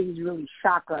many things really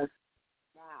shock us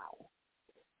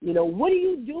now? What do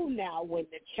you do now when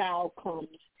the child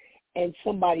comes and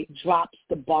somebody drops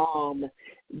the bomb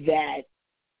that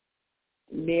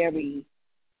Mary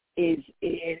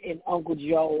and Uncle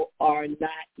Joe are not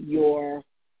your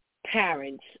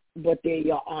parents, but they're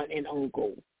your aunt and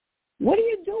uncle? What do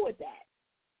you do with that?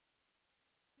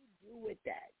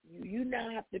 You now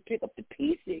have to pick up the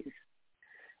pieces.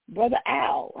 Brother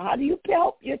Al, how do you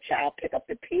help your child pick up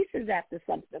the pieces after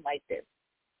something like this?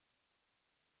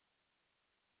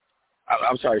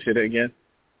 I'm sorry, say that again?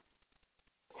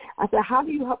 I said, how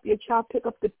do you help your child pick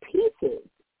up the pieces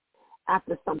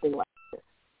after something like this?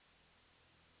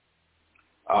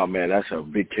 Oh, man, that's a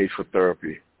big case for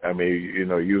therapy. I mean,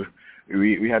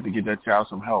 we have to get that child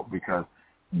some help, because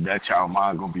that child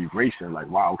mind going to be racing like,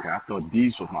 wow, okay, I thought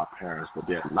these were my parents, but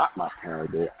they're not my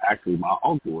parents. They're actually my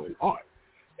uncle and aunt.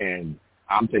 And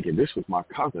I'm thinking this was my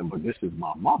cousin, but this is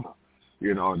my mother.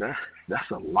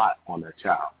 That's a lot on that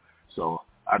child. So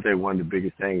I think one of the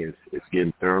biggest things is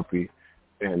getting therapy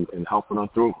and helping them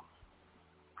through.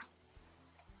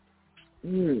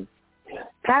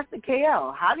 Pastor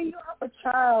KL, how do you help a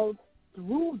child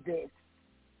through this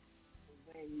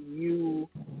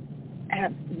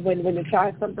when the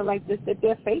child has something like this that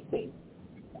they're facing?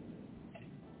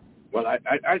 Well,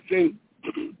 I think,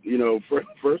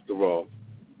 first of all,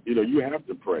 you have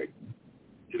to pray.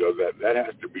 That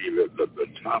has to be the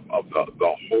top of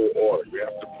the whole order. You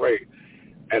have to pray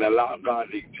and allow God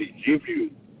to give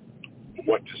you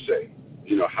what to say,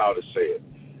 how to say it,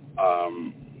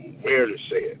 where to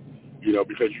say it,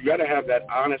 because you got to have that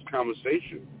honest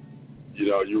conversation.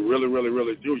 You really, really,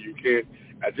 really do. You can't,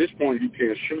 at this point, you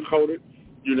can't sugarcoat it.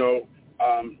 You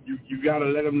got to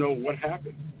let them know what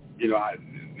happened.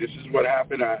 This is what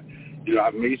happened.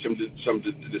 I've made some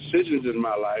decisions in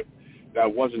my life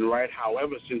that wasn't right.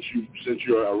 However, since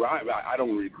you arrived, I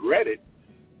don't regret it.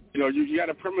 You got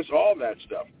to premise all that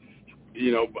stuff.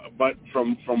 But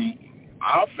from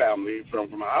our family,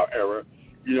 from our era,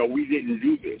 we didn't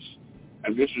do this,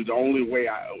 and this is the only way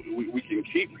we can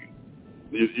keep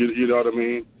you. You know what I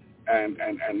mean?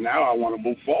 And now I want to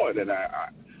move forward, and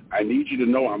I need you to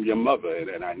know I'm your mother,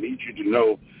 and I need you to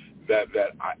know that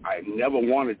I never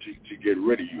wanted to get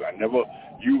rid of you.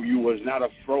 You was not a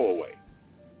throwaway.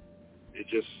 It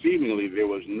just seemingly there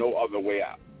was no other way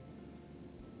out.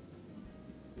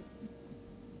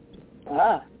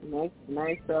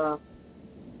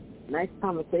 Nice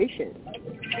conversation.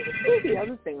 Here's the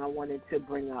other thing I wanted to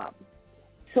bring up.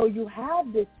 So you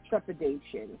have this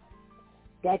trepidation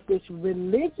that this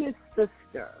religious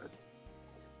sister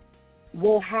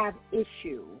will have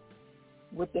issue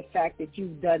with the fact that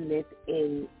you've done this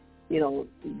in,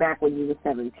 back when you were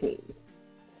 17.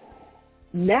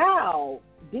 Now,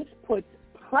 this puts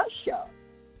pressure.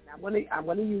 I'm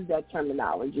going to use that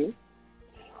terminology.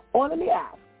 Or let me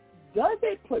ask, does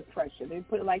it put pressure? Let me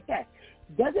put it like that.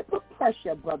 Does it put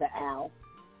pressure, Brother Al,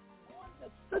 on the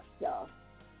sister?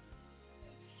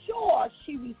 Sure,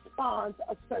 she responds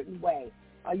a certain way.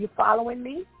 Are you following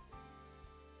me?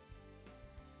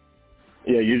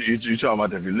 Yeah, you talking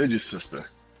about the religious sister.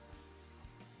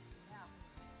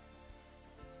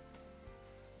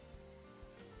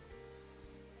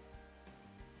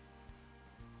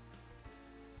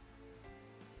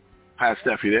 Hi,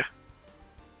 Steph, you there?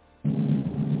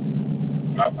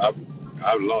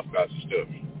 I've lost Pastor Steph.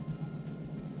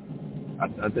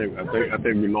 I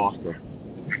think we lost her.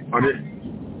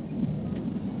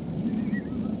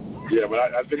 Yeah, but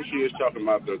I think she is talking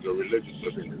about the religious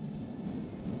liberty.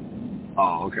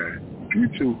 Oh, okay. You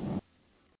too.